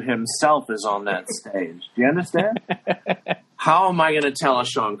Beelzebub himself is on that stage. Do you understand? How am I going to tell a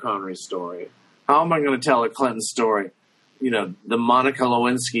Sean Connery story? How am I going to tell a Clinton story? You know, the Monica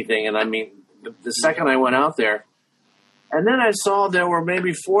Lewinsky thing. And I mean, the second I went out there, and then I saw there were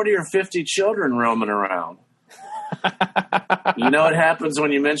maybe 40 or 50 children roaming around. You know what happens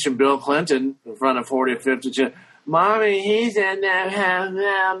when you mention Bill Clinton in front of 40 or 50 children? Mommy, he's in there having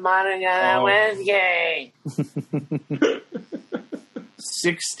Monica Lewinsky.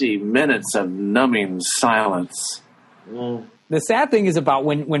 60 minutes of numbing silence. The sad thing is about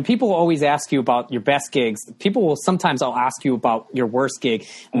when people always ask you about your best gigs, people will sometimes I'll ask you about your worst gig.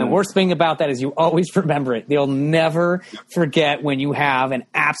 And the worst thing about that is you always remember it. They'll never forget when you have an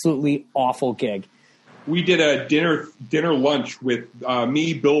absolutely awful gig. We did a dinner lunch with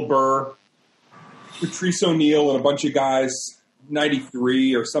me, Bill Burr, Patrice O'Neill, and a bunch of guys,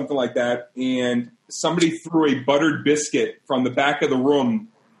 93 or something like that. And somebody threw a buttered biscuit from the back of the room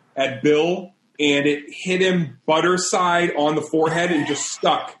at Bill, and it hit him butter side on the forehead and just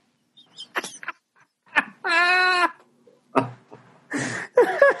stuck.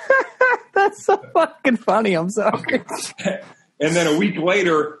 That's so fucking funny. I'm sorry. And then a week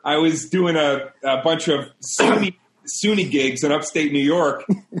later, I was doing a bunch of SUNY gigs in upstate New York,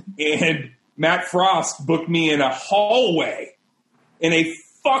 and Matt Frost booked me in a hallway, in a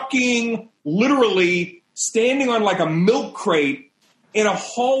fucking, literally standing on like a milk crate in a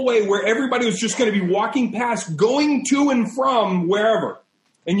hallway where everybody was just going to be walking past, going to and from wherever.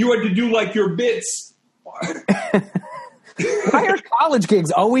 And you had to do like your bits. Why are college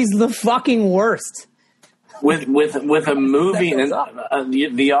gigs always the fucking worst? With a movie, and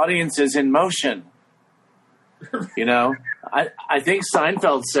the audience is in motion. You know, I think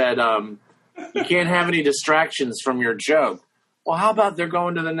Seinfeld said you can't have any distractions from your joke. Well, how about they're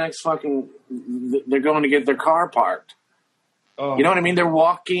going to the next they're going to get their car parked. Oh. You know what I mean? They're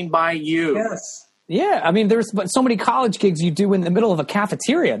walking by you. Yes. Yeah, I mean, there's so many college gigs you do in the middle of a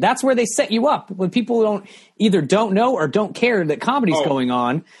cafeteria. That's where they set you up when people don't know or don't care that comedy's going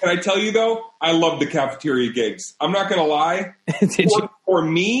on. Can I tell you though? I love the cafeteria gigs. I'm not going to lie. For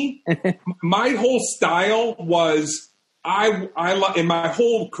me, my whole style was I love in my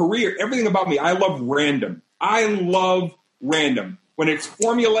whole career. Everything about me, I love random. I love random. When it's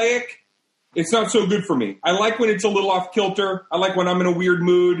formulaic, it's not so good for me. I like when it's a little off kilter. I like when I'm in a weird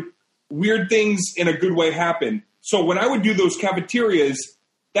mood. Weird things in a good way happen. So when I would do those cafeterias,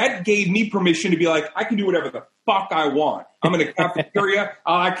 that gave me permission to be like, I can do whatever the fuck I want. I'm in a cafeteria.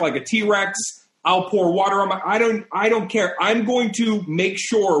 I'll act like a T-Rex. I'll pour water on I don't care. I'm going to make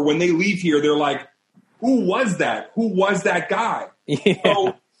sure when they leave here, they're like, who was that? Who was that guy? Yeah.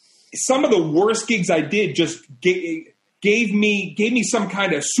 So some of the worst gigs I did just gave me some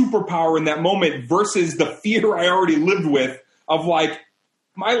kind of superpower in that moment versus the fear I already lived with of like,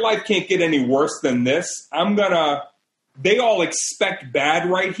 my life can't get any worse than this. They all expect bad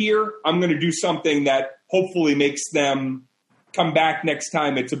right here. I'm going to do something that hopefully makes them come back next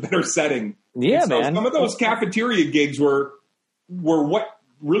time. It's a better setting. Yeah, so man. Some of those cafeteria gigs were what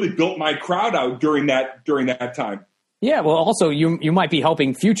really built my crowd out during that time. Yeah, well, also you might be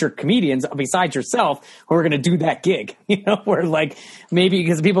helping future comedians besides yourself who are going to do that gig. You know, where like maybe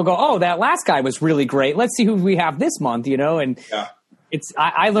because people go, oh, that last guy was really great. Let's see who we have this month. You know, and yeah.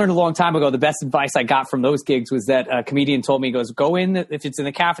 I learned a long time ago, the best advice I got from those gigs was that a comedian told me, he goes, go in, if it's in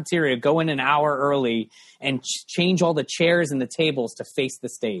the cafeteria, go in an hour early and change all the chairs and the tables to face the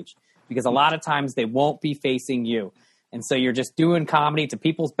stage. Because a lot of times they won't be facing you. And so you're just doing comedy to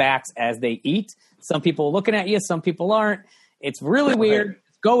people's backs as they eat. Some people are looking at you, some people aren't. It's really weird.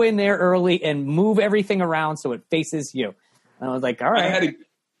 Go in there early and move everything around so it faces you. And I was like, all right.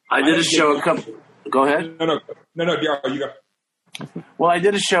 I did a show a couple. Go ahead. No, Daryl, you go. Well, I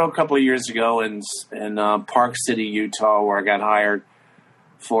did a show a couple of years ago in Park City, Utah, where I got hired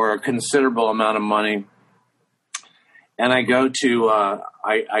for a considerable amount of money. And I go to,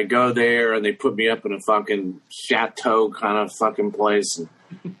 I go there and they put me up in a fucking chateau kind of fucking place. And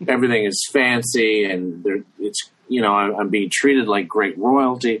everything is fancy and it's, you know, I'm being treated like great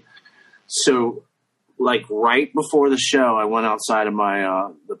royalty. So like right before the show, I went outside of my,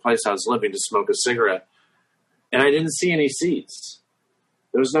 the place I was living to smoke a cigarette and I didn't see any seats.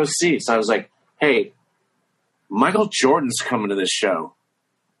 There was no seats. I was like, hey, Michael Jordan's coming to this show.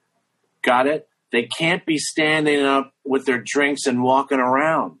 Got it? They can't be standing up with their drinks and walking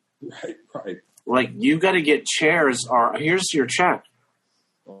around. Right. Like, you got to get chairs, or here's your check.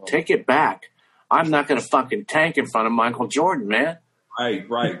 Take it back. I'm not going to fucking tank in front of Michael Jordan, man.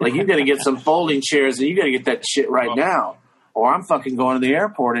 Right. Like, you got to get some folding chairs, and you got to get that shit right now. Or I'm fucking going to the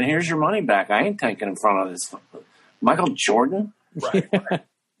airport, and here's your money back. I ain't tanking in front of this. Michael Jordan? Right.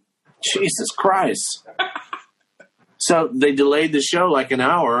 Jesus Christ. So they delayed the show like an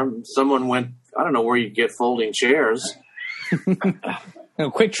hour. Someone went, I don't know where you get folding chairs.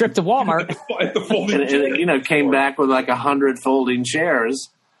 A quick trip to Walmart. At the folding and you know, came back with like 100 folding chairs.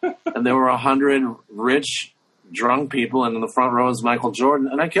 And there were 100 rich, drunk people. And in the front row was Michael Jordan.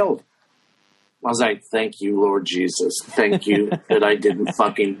 And I killed. I was like, thank you, Lord Jesus. Thank you that I didn't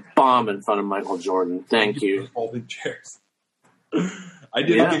fucking bomb in front of Michael Jordan. Thank you. Folding chairs. I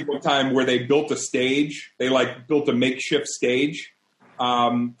did a gig one time where they built a stage. They like built a makeshift stage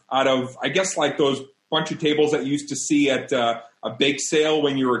out of, I guess, like those bunch of tables that you used to see at a bake sale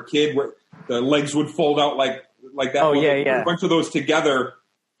when you were a kid, where the legs would fold out like that. Oh, yeah. A bunch of those together.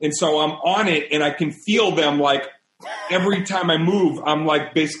 And so I'm on it, and I can feel them like every time I move, I'm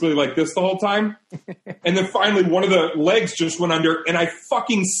like basically like this the whole time. And then finally one of the legs just went under, and I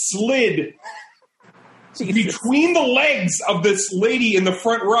fucking slid between the legs of this lady in the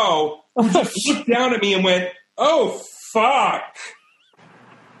front row who just looked down at me and went, oh, fuck.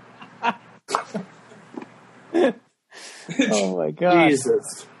 Oh, my God.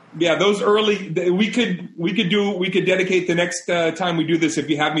 Jesus. Yeah, those early, we could dedicate the next time we do this, if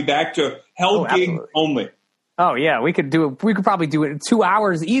you have me back, to hell gig only. Oh yeah, we could probably do it in 2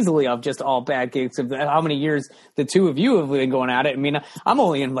 hours easily of just all bad gigs of how many years the two of you have been going at it. I mean, I'm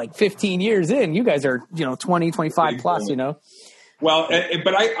only in like 15 years in. You guys are, 20, 25 plus, Well,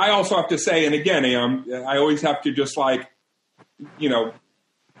 but I also have to say, and again, I always have to just like,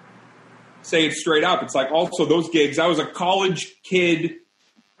 say it straight up. It's like also those gigs, I was a college kid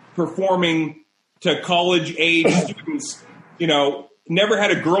performing to college age students, never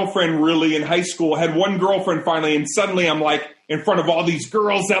had a girlfriend really in high school. I had one girlfriend finally, and suddenly I'm like in front of all these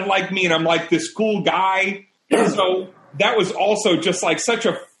girls that like me, and I'm like this cool guy. And so that was also just like such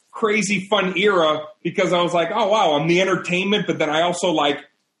a crazy fun era, because I was like, oh wow, I'm the entertainment, but then I also like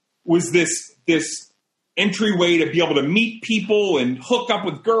was this entryway to be able to meet people and hook up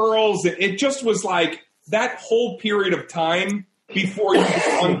with girls. It just was like that whole period of time before you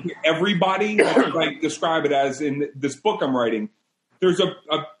belong to everybody. That's what I describe it as in this book I'm writing. There's a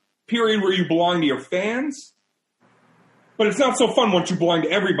period where you belong to your fans, but it's not so fun once you belong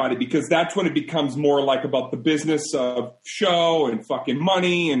to everybody, because that's when it becomes more like about the business of show and fucking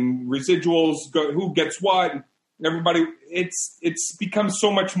money and residuals, who gets what. Everybody, it's become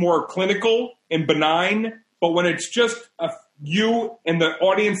so much more clinical and benign. But when it's just you and the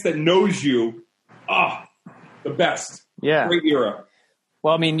audience that knows you, the best. Yeah, great era.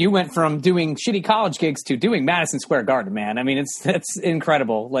 Well, I mean, you went from doing shitty college gigs to doing Madison Square Garden, man. I mean, that's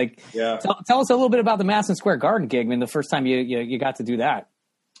incredible. Like, yeah. Tell us a little bit about the Madison Square Garden gig. I mean, the first time you got to do that.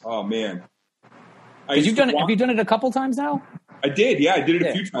 Oh man, have you done it a couple times now? I did. Yeah, I did it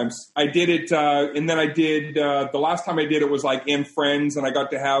a few times. I did it, and then I did the last time I did it was like in Friends, and I got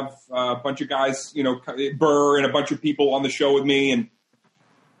to have a bunch of guys, Burr and a bunch of people on the show with me.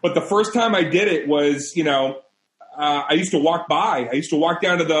 But the first time I did it was, I used to walk by. I used to walk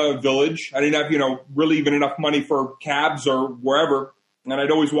down to the Village. I didn't have, really even enough money for cabs or wherever. And I'd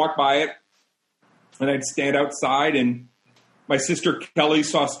always walk by it. And I'd stand outside. And my sister Kelly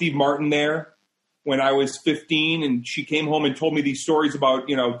saw Steve Martin there when I was 15. And she came home and told me these stories about,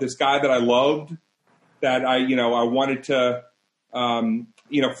 this guy that I loved, that I wanted to,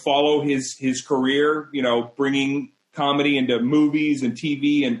 follow his career, bringing comedy into movies and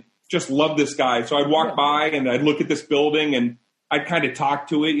TV, and just love this guy. So I'd walk by and I'd look at this building and I'd kind of talk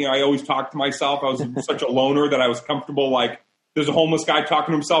to it. I always talked to myself. I was such a loner that I was comfortable. Like, there's a homeless guy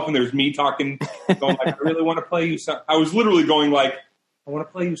talking to himself and there's me talking, going like, I really want to play you. I was literally going like, I want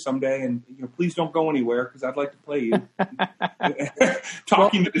to play you someday, and please don't go anywhere because I'd like to play you.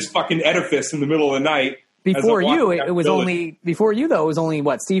 Talking to this fucking edifice in the middle of the night. Before you, it was only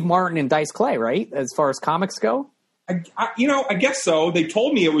what, Steve Martin and Dice Clay, right? As far as comics go. I guess so. They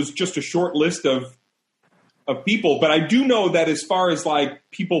told me it was just a short list of people, but I do know that as far as like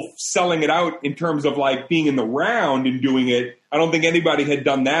people selling it out in terms of like being in the round and doing it, I don't think anybody had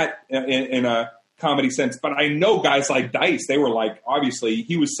done that in a comedy sense. But I know guys like Dice, they were like, obviously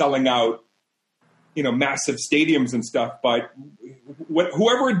he was selling out, massive stadiums and stuff. But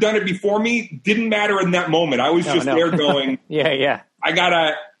whoever had done it before me didn't matter in that moment. I was there going, yeah. I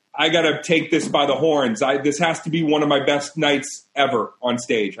gotta take this by the horns. This has to be one of my best nights ever on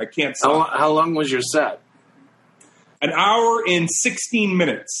stage. I can't stop. How long was your set? An hour and 16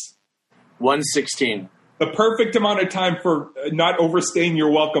 minutes. 1:16. The perfect amount of time for not overstaying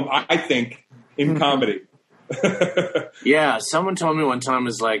your welcome, I think, in comedy. Yeah, someone told me one time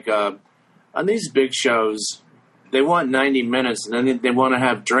is like on these big shows, they want 90 minutes, and then they want to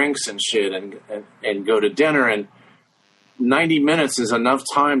have drinks and shit and go to dinner, and 90 minutes is enough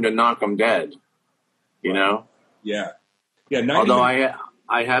time to knock them dead, Yeah. 90 Although minutes.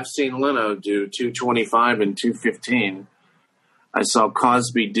 I have seen Leno do 2:25 and 2:15. I saw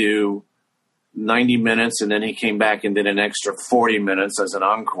Cosby do 90 minutes, and then he came back and did an extra 40 minutes as an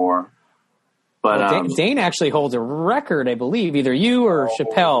encore. But Dane actually holds a record, I believe, either you or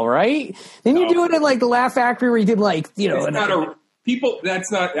Chappelle, right? Then you do it at like the Laugh Factory where you did like,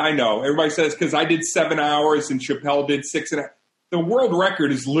 that's not, I know. Everybody says, because I did 7 hours and Chappelle did 6.5. The world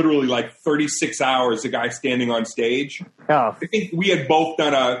record is literally like 36 hours, a guy standing on stage. Oh. I think we had both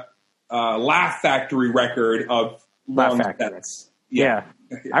done a Laugh Factory record of long sets. Yeah.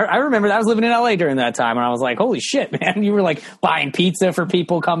 I remember that. I was living in LA during that time, and I was like, holy shit, man. You were like buying pizza for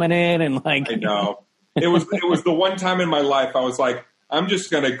people coming in and like. I know. It was the one time in my life I was like, I'm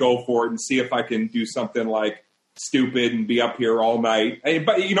just going to go for it and see if I can do something like stupid and be up here all night.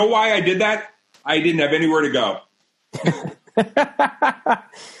 But you know why I did that? I didn't have anywhere to go.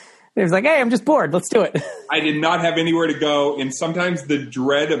 It was like, hey, I'm just bored. Let's do it. I did not have anywhere to go. And sometimes the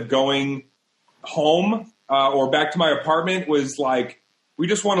dread of going home or back to my apartment was like, we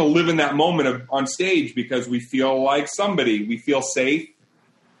just want to live in that moment on stage because we feel like somebody. We feel safe.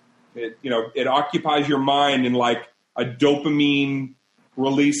 It occupies your mind in like a dopamine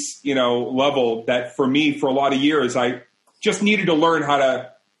release, level that for me, for a lot of years, I just needed to learn how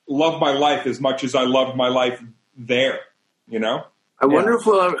to love my life as much as I loved my life there, I wonder if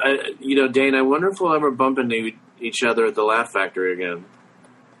we'll, Dane, I wonder if we'll ever bump into each other at the Laugh Factory again.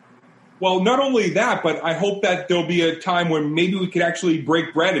 Well, not only that, but I hope that there'll be a time when maybe we could actually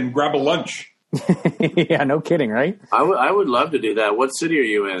break bread and grab a lunch. Yeah, no kidding, right? I would love to do that. What city are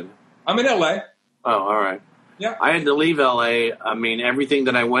you in? I'm in LA. Oh, all right. Yeah. I had to leave LA. I mean, everything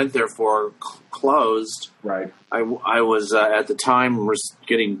that I went there for closed. Right. I was at the time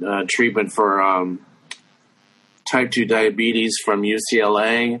getting treatment for type 2 diabetes from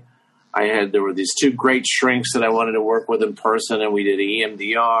UCLA. There were these two great shrinks that I wanted to work with in person, and we did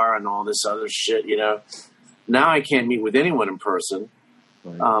EMDR and all this other shit, Now I can't meet with anyone in person.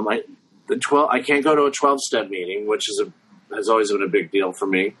 Right. I can't go to a 12-step meeting, which has always been a big deal for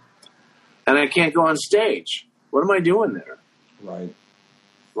me. And I can't go on stage. What am I doing there? Right.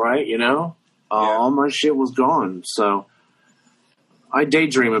 Right, all my shit was gone. So I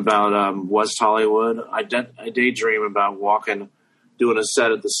daydream about West Hollywood. I daydream about doing a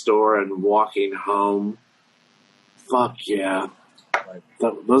set at the store and walking home. Fuck yeah. Right.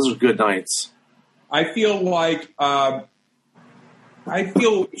 Those are good nights. I feel like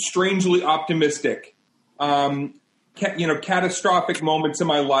strangely optimistic. Catastrophic moments in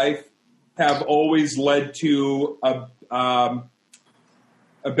my life have always led to a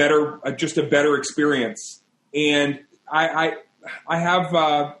better experience. And I have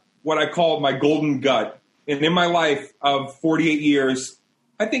what I call my golden gut. And in my life of 48 years,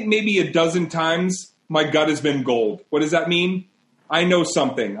 I think maybe a dozen times my gut has been gold. What does that mean? I know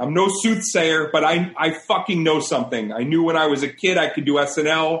something. I'm no soothsayer, but I fucking know something. I knew when I was a kid I could do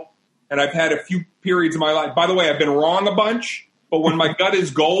SNL, and I've had a few periods in my life. By the way, I've been wrong a bunch, but when my gut is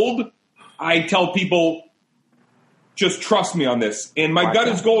gold, I tell people, just trust me on this. And my gut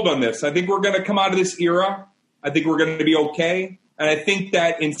is gold on this. I think we're going to come out of this era. I think we're going to be okay. And I think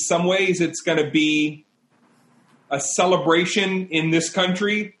that in some ways it's going to be a celebration in this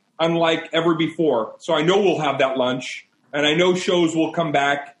country unlike ever before. So I know we'll have that lunch, and I know shows will come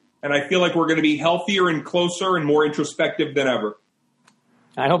back, and I feel like we're going to be healthier and closer and more introspective than ever.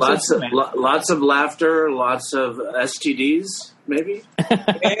 I hope lots of laughter, lots of STDs, maybe.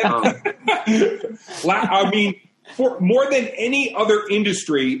 I mean, for more than any other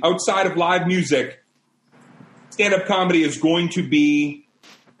industry outside of live music, stand-up comedy is going to be.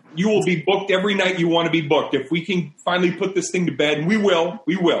 You will be booked every night you want to be booked. If we can finally put this thing to bed, and we will.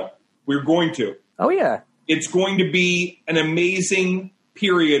 We're going to. Oh, yeah. it's going to be an amazing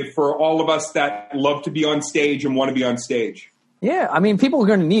period for all of us that love to be on stage and want to be on stage. Yeah, I mean, people are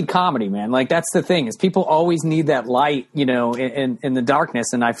going to need comedy, man. Like, that's the thing, is people always need that light, you know, in the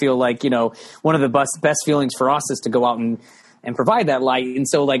darkness. And I feel like, you know, one of the best feelings for us is to go out and provide that light. And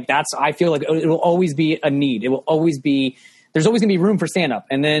so, like, I feel like it will always be a need. It will always be, there's always going to be room for stand-up.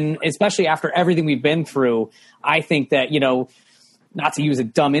 And then, especially after everything we've been through, I think that, you know, not to use a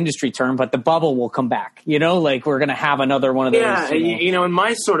dumb industry term, but the bubble will come back. You know, like, we're going to have another one of those. Yeah, you know, and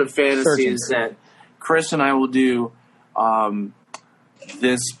my sort of fantasy is that Chris and I will do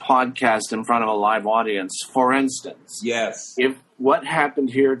this podcast in front of a live audience. For instance, yes, if what happened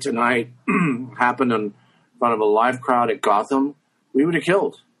here tonight happened in front of a live crowd at Gotham, we would have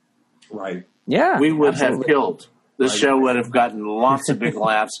killed. Right. Yeah, we would have killed. This show would have gotten lots of big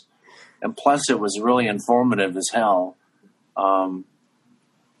laughs, and plus it was really informative as hell. Yeah,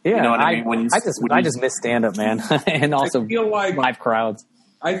 you know what I mean? I just miss stand-up, man, and also live crowds.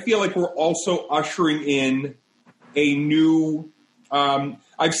 I feel like we're also ushering in a new.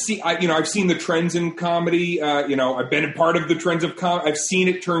 I've seen the trends in comedy. I've been a part of the trends of comedy. I've seen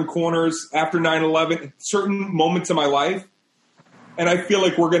it turn corners after 9/11, certain moments of my life. And I feel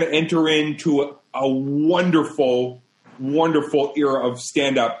like we're going to enter into a wonderful, wonderful era of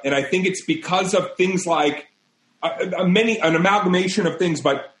stand-up. And I think it's because of things like an amalgamation of things.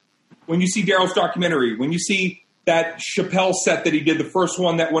 But when you see Daryl's documentary, when you see that Chappelle set that he did, the first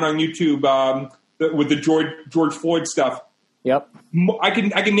one that went on YouTube with the George Floyd stuff. Yep. I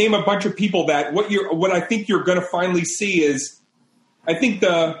can name a bunch of people that what I think you're going to finally see is, I think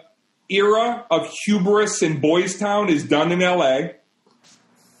the era of hubris in Boys Town is done in LA.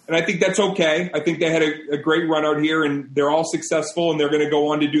 And I think that's okay. I think they had a great run out here and they're all successful and they're going to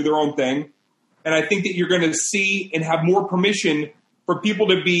go on to do their own thing. And I think that you're going to see and have more permission for people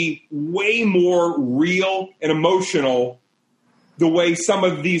to be way more real and emotional the way some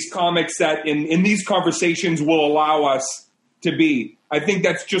of these comics that in these conversations will allow us to be. I think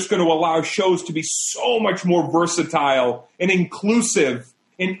that's just going to allow shows to be so much more versatile and inclusive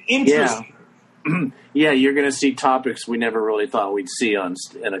and interesting. Yeah, you're going to see topics we never really thought we'd see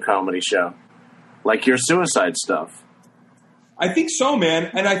in a comedy show, like your suicide stuff. I think so, man.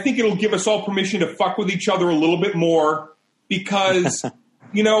 And I think it'll give us all permission to fuck with each other a little bit more because,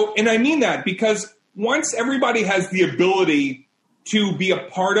 and I mean that because once everybody has the ability to be a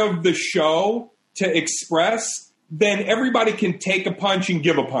part of the show, to express, then everybody can take a punch and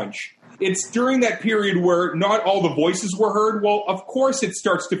give a punch. It's during that period where not all the voices were heard. Well, of course it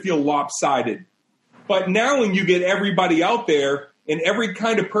starts to feel lopsided. But now when you get everybody out there and every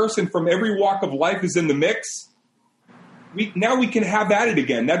kind of person from every walk of life is in the mix, we can have at it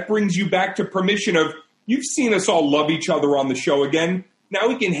again. That brings you back to permission of, you've seen us all love each other on the show again. Now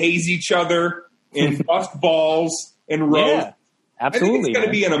we can haze each other and bust balls and roast. Yeah. Absolutely. I think it's going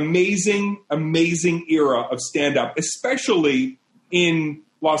to be an amazing, amazing era of stand-up, especially in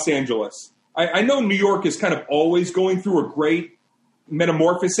Los Angeles. I know New York is kind of always going through a great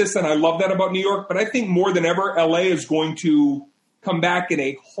metamorphosis, and I love that about New York, but I think more than ever, LA is going to come back in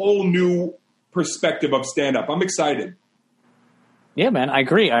a whole new perspective of stand-up. I'm excited. Yeah, man, I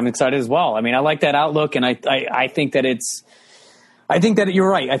agree. I'm excited as well. I mean, I like that outlook, and I think that I think that you're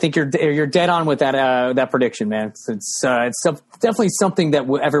right. I think you're dead on with that prediction, man. It's definitely something that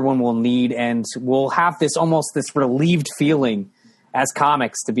everyone will need, and we'll have this relieved feeling as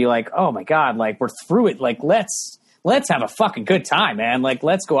comics to be like, oh my god, like we're through it. Like let's have a fucking good time, man. Like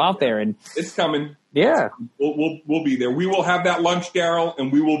let's go out there and it's coming. Yeah, we'll be there. We will have that lunch, Daryl,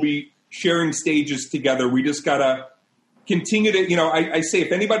 and we will be sharing stages together. We just gotta continue to. I say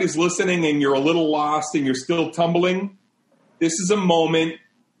if anybody's listening and you're a little lost and you're still tumbling. This is a moment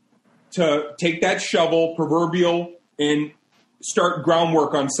to take that shovel, proverbial, and start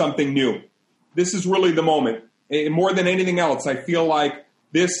groundwork on something new. This is really the moment. And more than anything else, I feel like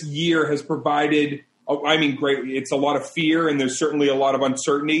this year has provided, great. It's a lot of fear and there's certainly a lot of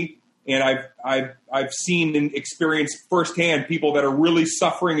uncertainty. And I've seen and experienced firsthand people that are really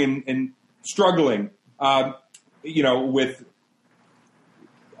suffering and struggling, with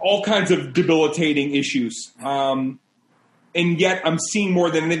all kinds of debilitating issues. And yet I'm seeing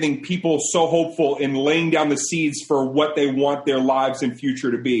more than anything people so hopeful in laying down the seeds for what they want their lives and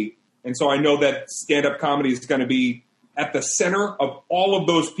future to be. And so I know that stand-up comedy is going to be at the center of all of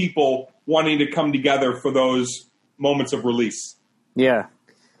those people wanting to come together for those moments of release. Yeah.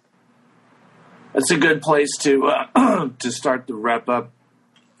 That's a good place to start to wrap up.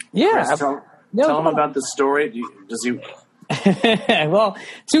 Yeah. Chris, tell him about the story. Well,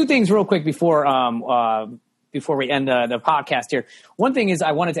 two things real quick before before we end the podcast here. One thing is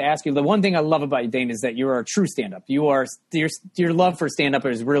I wanted to ask you, the one thing I love about you, Dane, is that you are a true stand-up. Your love for stand-up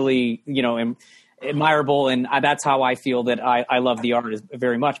is really, admirable, and that's how I feel that I love the art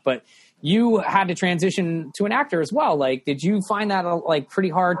very much. But you had to transition to an actor as well. Like, did you find that pretty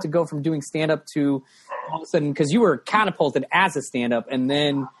hard to go from doing stand-up to all of a sudden, because you were catapulted as a stand-up and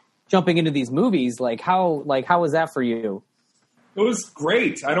then jumping into these movies? How was that for you? It was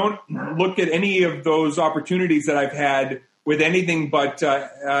great. I don't look at any of those opportunities that I've had with anything but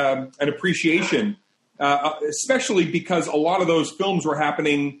an appreciation, especially because a lot of those films were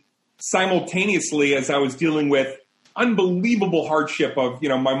happening simultaneously as I was dealing with unbelievable hardship of,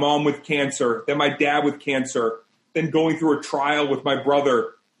 my mom with cancer, then my dad with cancer, then going through a trial with my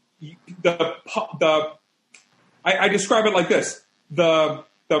brother. I describe it like this. The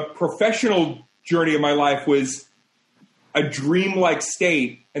professional journey of my life was a dreamlike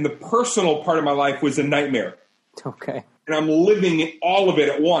state, and the personal part of my life was a nightmare. Okay. And I'm living all of it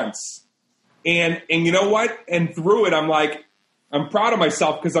at once. And you know what? And through it, I'm proud of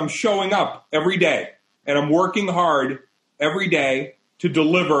myself because I'm showing up every day and I'm working hard every day to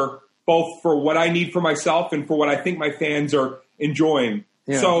deliver both for what I need for myself and for what I think my fans are enjoying.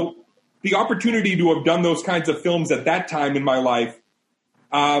 Yeah. So the opportunity to have done those kinds of films at that time in my life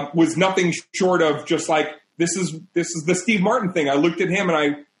was nothing short of just like, this is the Steve Martin thing. I looked at him and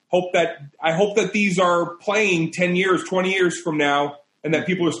I hope that these are playing 10 years, 20 years from now, and that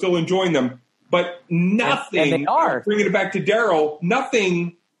people are still enjoying them. But nothing, and they are. Bringing it back to Daryl,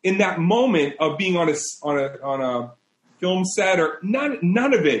 nothing in that moment of being on a film set or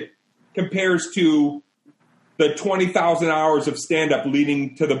none of it compares to the 20,000 hours of stand-up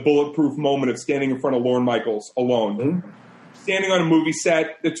leading to the bulletproof moment of standing in front of Lorne Michaels alone. Mm-hmm. Standing on a movie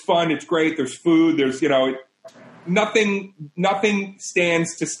set, it's fun, it's great, there's food, there's, nothing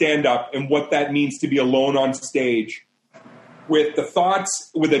stands to stand up and what that means to be alone on stage with the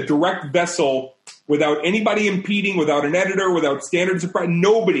thoughts, with a direct vessel, without anybody impeding, without an editor, without standards of practice,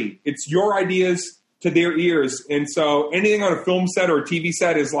 nobody. It's your ideas to their ears. And so anything on a film set or a TV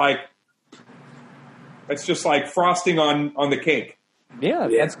set is that's just like frosting on the cake. Yeah,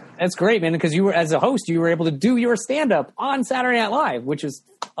 that's great, man, because you were, as a host, you were able to do your stand-up on Saturday Night Live, which is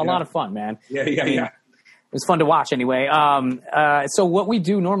a lot of fun, man. Yeah. It was fun to watch anyway. So what we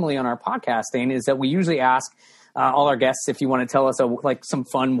do normally on our podcasting is that we usually ask all our guests if you want to tell us some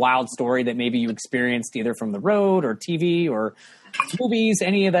fun, wild story that maybe you experienced either from the road or TV or movies,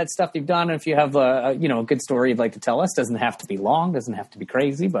 any of that stuff you've done. If you have a good story you'd like to tell us, doesn't have to be long, doesn't have to be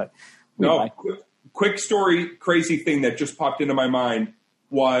crazy, but quick story, crazy thing that just popped into my mind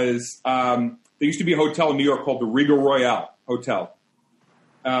was there used to be a hotel in New York called the Regal Royale Hotel.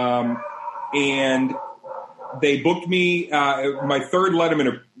 And they booked me, my third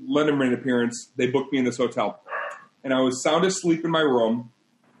Letterman appearance, they booked me in this hotel. And I was sound asleep in my room,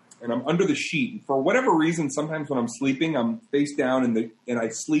 and I'm under the sheet. And for whatever reason, sometimes when I'm sleeping, I'm face down, and I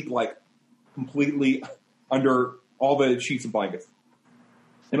sleep completely under all the sheets and blankets.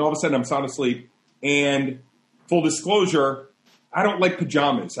 And all of a sudden, I'm sound asleep. And full disclosure, I don't like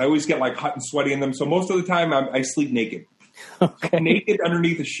pajamas. I always get hot and sweaty in them. So most of the time, I sleep naked. Okay. Naked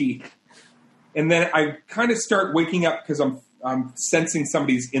underneath a sheet. And then I kind of start waking up because I'm sensing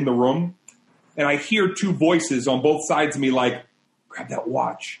somebody's in the room. And I hear two voices on both sides of me grab that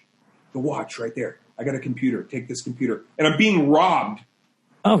watch. The watch right there. I got a computer. Take this computer. And I'm being robbed.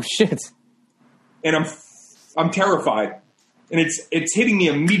 Oh, shit. And I'm terrified. And it's hitting me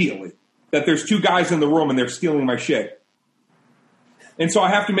immediately that there's two guys in the room and they're stealing my shit. And so I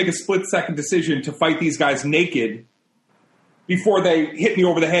have to make a split-second decision to fight these guys naked before they hit me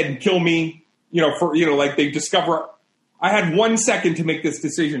over the head and kill me, they discover. I had 1 second to make this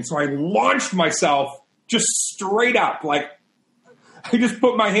decision, so I launched myself just straight up. I just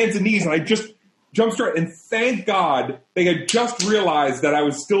put my hands and knees, and I just jumped straight. And thank God they had just realized that I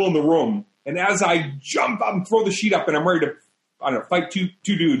was still in the room. And as I jump up and throw the sheet up, and I'm ready to, fight two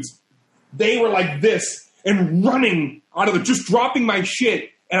dudes, they were like this and running out of just dropping my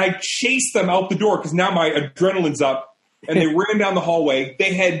shit. And I chased them out the door because now my adrenaline's up. And they ran down the hallway.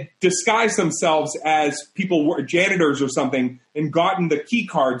 They had disguised themselves as janitors or something, and gotten the key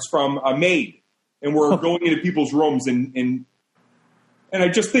cards from a maid, and were going into people's rooms. And I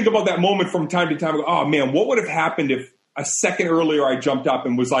just think about that moment from time to time. I go, oh man, what would have happened if a second earlier I jumped up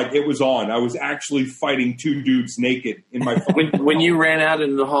and was it was on? I was actually fighting two dudes naked in my phone. When you ran out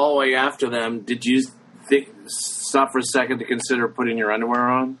into the hallway after them, did you stop for a second to consider putting your underwear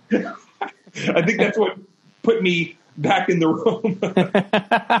on? I think that's what put me back in the room.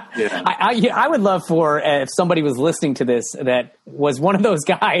 Yeah. I would love for if somebody was listening to this that was one of those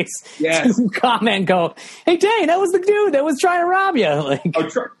guys to comment and go, "Hey, Dane, that was the dude that was trying to rob you." Like,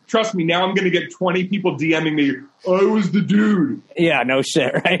 trust me, now I'm going to get 20 people DMing me. I was the dude. Yeah, no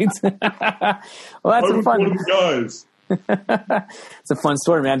shit, right? Well, that's a fun. One of the guys. It's a fun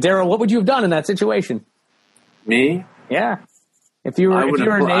story, man. Daryl, what would you have done in that situation? Me? Yeah. If you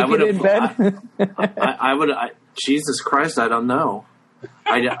were naked in bed? I would. Jesus Christ, I don't know.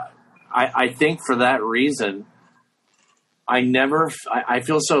 I think for that reason, I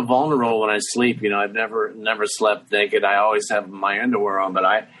feel so vulnerable when I sleep. You know, I've never slept naked. I always have my underwear on,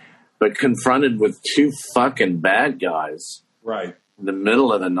 but confronted with two fucking bad guys, right, in the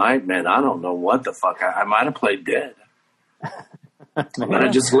middle of the night, man, I don't know what the fuck. I might have played dead. But I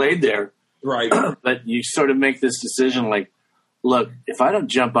just laid there. Right. But you sort of make this decision like, look, if I don't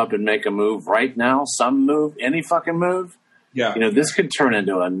jump up and make a move right now, any fucking move, yeah, you know, this could turn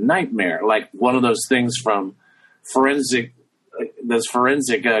into a nightmare. Like one of those things from forensic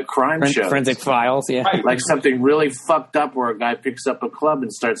crime shows. Forensic Files, yeah. Right. Like something really fucked up where a guy picks up a club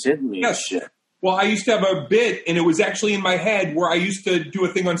and starts hitting me and shit. Well, I used to have a bit, and it was actually in my head, where I used to do a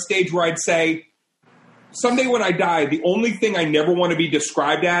thing on stage where I'd say, someday when I die, the only thing I never want to be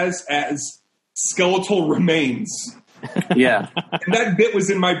described as skeletal remains. Yeah. And that bit was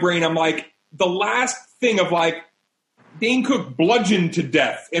in my brain. I'm like, the last thing of like, Dane Cook bludgeoned to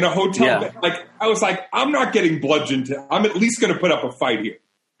death in a hotel bed. Like, I was like, I'm not getting bludgeoned. I'm at least going to put up a fight here.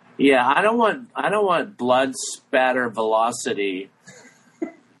 Yeah, I don't want blood spatter velocity,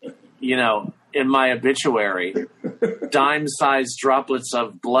 you know, in my obituary. Dime-sized droplets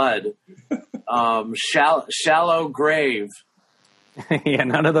of blood. Shallow grave. Yeah,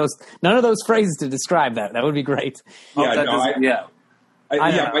 none of those phrases to describe that. That would be great. My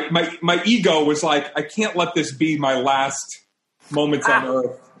ego was like, I can't let this be my last moments on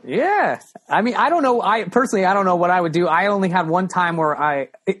earth. Yeah. I mean, I don't know. I don't know what I would do. I only had one time where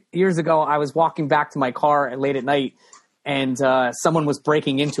years ago, I was walking back to my car late at night and someone was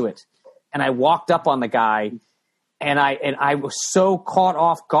breaking into it. And I walked up on the guy and I was so caught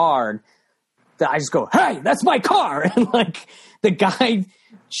off guard that I just go, "Hey, that's my car." And like the guy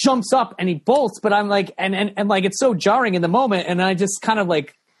jumps up and he bolts, but I'm like, and like, it's so jarring in the moment. And I just kind of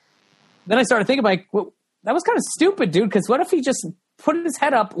like, then I started thinking like, well, that was kind of stupid, dude. Cause what if he just put his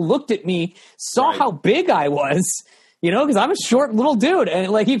head up, looked at me, saw how big I was, you know, cause I'm a short little dude.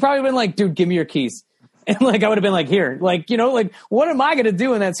 And like, he'd probably been like, "Dude, give me your keys." And like, I would have been like, "Here," like, you know, like, what am I going to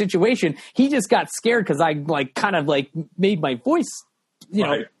do in that situation? He just got scared cause I like kind of like made my voice, you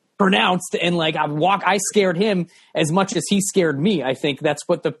know, pronounced, and like I scared him as much as he scared me. I think that's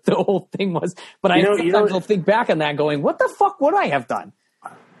what the whole thing was. But I'll think back on that going, what the fuck would I have done?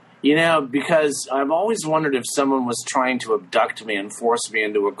 You know, because I've always wondered if someone was trying to abduct me and force me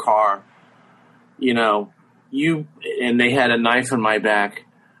into a car, you know, and they had a knife in my back.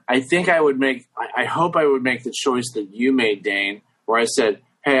 I think I hope I would make the choice that you made, Dane, where I said,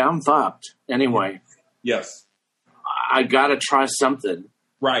 "Hey, I'm fucked anyway. Yes. I got to try something."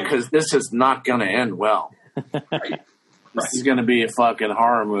 Right. Because this is not going to end well. Right. This is going to be a fucking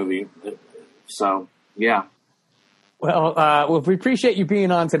horror movie. So, yeah. Well, we appreciate you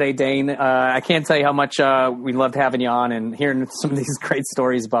being on today, Dane. I can't tell you how much we loved having you on and hearing some of these great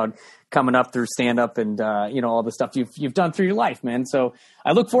stories about coming up through stand-up and, you know, all the stuff you've done through your life, man. So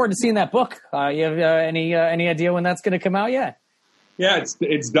I look forward to seeing that book. You have any idea when that's going to come out yet? Yeah,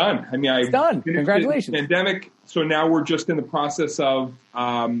 it's done. I mean, it's done. Congratulations. Pandemic. So now we're just in the process of,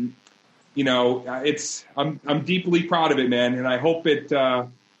 you know, I'm deeply proud of it, man, and I hope it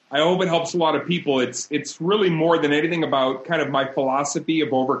helps a lot of people. It's really more than anything about kind of my philosophy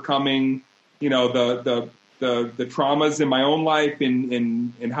of overcoming, you know, the traumas in my own life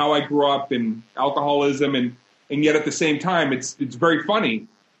and how I grew up in alcoholism, and yet at the same time, it's very funny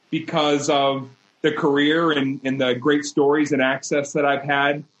because of the career and the great stories and access that I've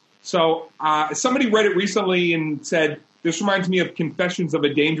had. So somebody read it recently and said, "This reminds me of Confessions of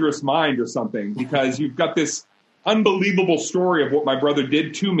a Dangerous Mind" or something, because you've got this unbelievable story of what my brother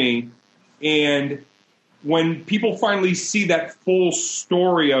did to me. And when people finally see that full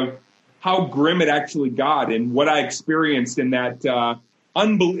story of how grim it actually got and what I experienced in that,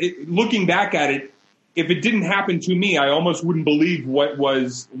 looking back at it, if it didn't happen to me, I almost wouldn't believe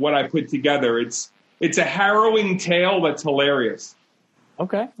what I put together. It's a harrowing tale that's hilarious.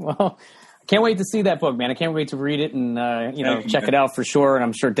 Okay. Well, I can't wait to see that book, man. I can't wait to read it and, check it out for sure. And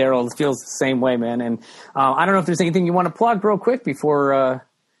I'm sure Daryl feels the same way, man. And I don't know if there's anything you want to plug real quick before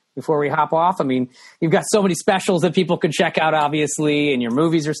before we hop off? I mean, you've got so many specials that people could check out, obviously, and your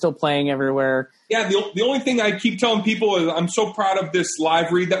movies are still playing everywhere. Yeah, the only thing I keep telling people is I'm so proud of this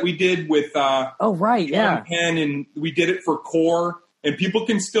live read that we did with John Penn, and we did it for CORE, and people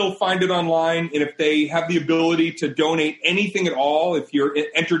can still find it online, and if they have the ability to donate anything at all, if you're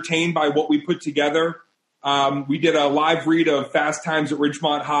entertained by what we put together, we did a live read of Fast Times at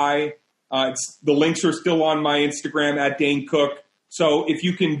Ridgemont High. The links are still on my Instagram at Dane Cook. So if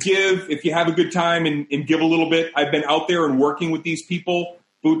you can give, if you have a good time and give a little bit, I've been out there and working with these people,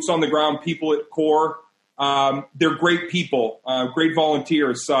 boots on the ground people at CORE. They're great people, great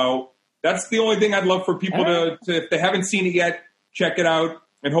volunteers. So that's the only thing I'd love for people to, if they haven't seen it yet, check it out.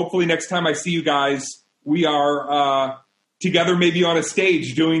 And hopefully next time I see you guys, we are together maybe on a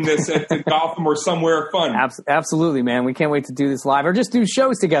stage doing this at Gotham or somewhere fun. Absolutely, man. We can't wait to do this live or just do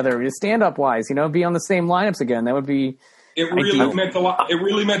shows together, stand-up wise, be on the same lineups again. That would be... It really meant a lot. It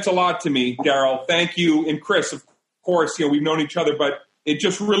really meant a lot to me, Daryl. Thank you. And Chris, of course, we've known each other, but it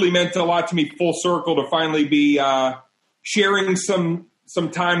just really meant a lot to me, full circle, to finally be sharing some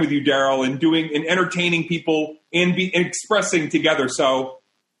time with you, Daryl, and doing and entertaining people and expressing together. So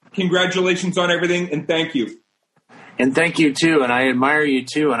congratulations on everything, and thank you. And thank you, too, and I admire you,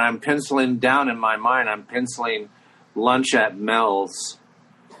 too, and I'm penciling down in my mind, I'm penciling lunch at Mel's.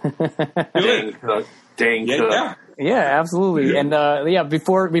 Dane Cook. Yeah. Yeah, absolutely. And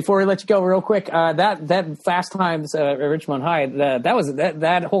before we let you go real quick, that Fast Times at Ridgemont High,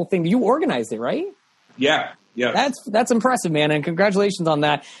 that whole thing, you organized it, right? Yeah. That's impressive, man, and congratulations on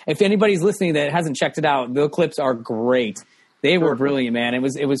that. If anybody's listening that hasn't checked it out, the clips are great. They were brilliant, man. It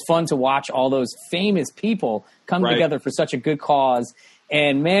was fun to watch all those famous people come together for such a good cause.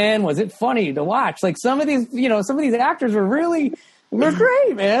 And man, was it funny to watch. Like some of these actors were great,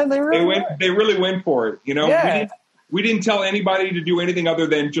 man. They really went for it. Yeah. We didn't tell anybody to do anything other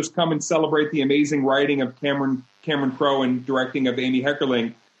than just come and celebrate the amazing writing of Cameron Crowe and directing of Amy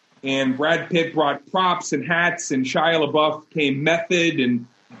Heckerling. And Brad Pitt brought props and hats, and Shia LaBeouf came method. And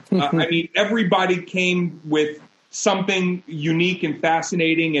everybody came with something unique and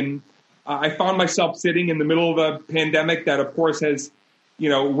fascinating. And I found myself sitting in the middle of a pandemic that, of course, has,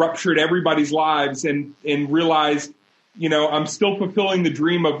 ruptured everybody's lives, and realized, I'm still fulfilling the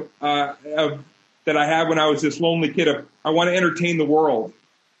dream of that I had when I was this lonely kid of I want to entertain the world.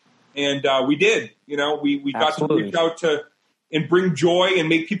 And we did. We got to reach out to and bring joy and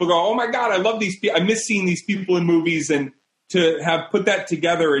make people go, oh, my God, I love these people. I miss seeing these people in movies. And to have put that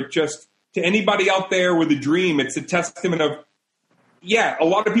together, it just, to anybody out there with a dream, it's a testament of, a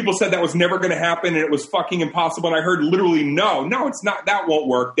lot of people said that was never going to happen and it was fucking impossible. And I heard literally, no, it's not. That won't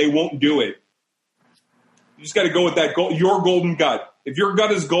work. They won't do it. You just got to go with that your golden gut. If your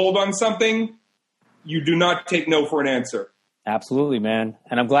gut is gold on something, you do not take no for an answer. Absolutely, man.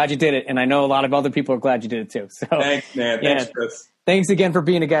 And I'm glad you did it. And I know a lot of other people are glad you did it too. So thanks, man. Thanks, Chris. Thanks again for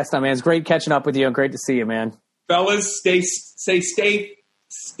being a guest on, man. It's great catching up with you and great to see you, man. Fellas, stay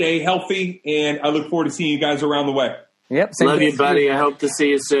healthy, and I look forward to seeing you guys around the way. Yep. Love you, buddy. I hope to see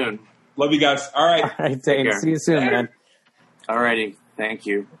you soon. Love you guys. All right. All right, Dane. See you soon, man. All righty. Thank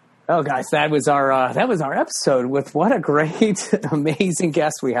you. Oh, guys, that was our episode with what a great, amazing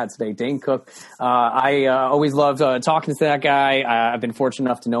guest we had today, Dane Cook. I always loved talking to that guy. I've been fortunate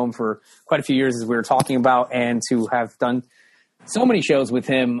enough to know him for quite a few years, as we were talking about, and to have done so many shows with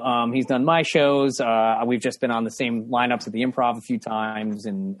him. He's done my shows. We've just been on the same lineups at the Improv a few times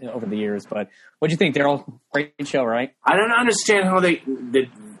and over the years. But what'd you think, Daryl? Great show, right? I don't understand how that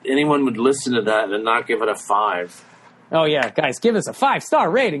anyone would listen to that and not give it a 5. Oh, yeah, guys, give us a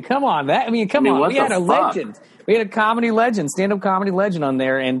 5-star rating. Come on. Come on. We had a legend. We had a comedy legend, stand-up comedy legend on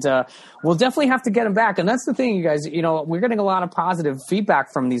there, and we'll definitely have to get him back. And that's the thing, you guys, we're getting a lot of positive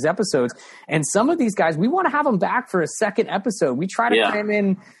feedback from these episodes. And some of these guys, we want to have them back for a second episode. We try to cram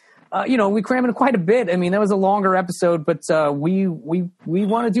in, we cram in quite a bit. I mean, that was a longer episode, but we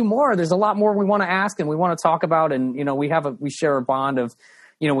want to do more. There's a lot more we want to ask and we want to talk about. And, we share a bond of,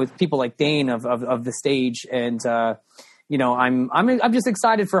 with people like Dane of the stage. And, I'm just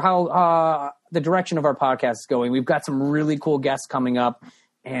excited for how the direction of our podcast is going. We've got some really cool guests coming up,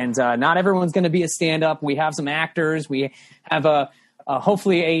 and not everyone's going to be a stand-up. We have some actors. We have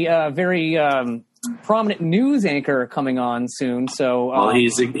hopefully a very prominent news anchor coming on soon. So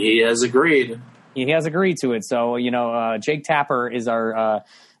he has agreed. He has agreed to it. So Jake Tapper is our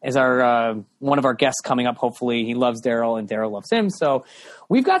one of our guests coming up. Hopefully, he loves Daryl and Daryl loves him. So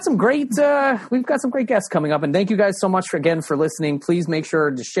we've got some great guests coming up. And thank you guys so much again for listening. Please make sure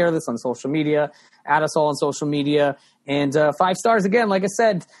to share this on social media, add us all on social media, and 5 stars again, like I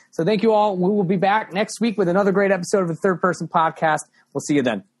said. So thank you all. We will be back next week with another great episode of the Third Person Podcast. We'll see you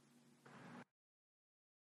then.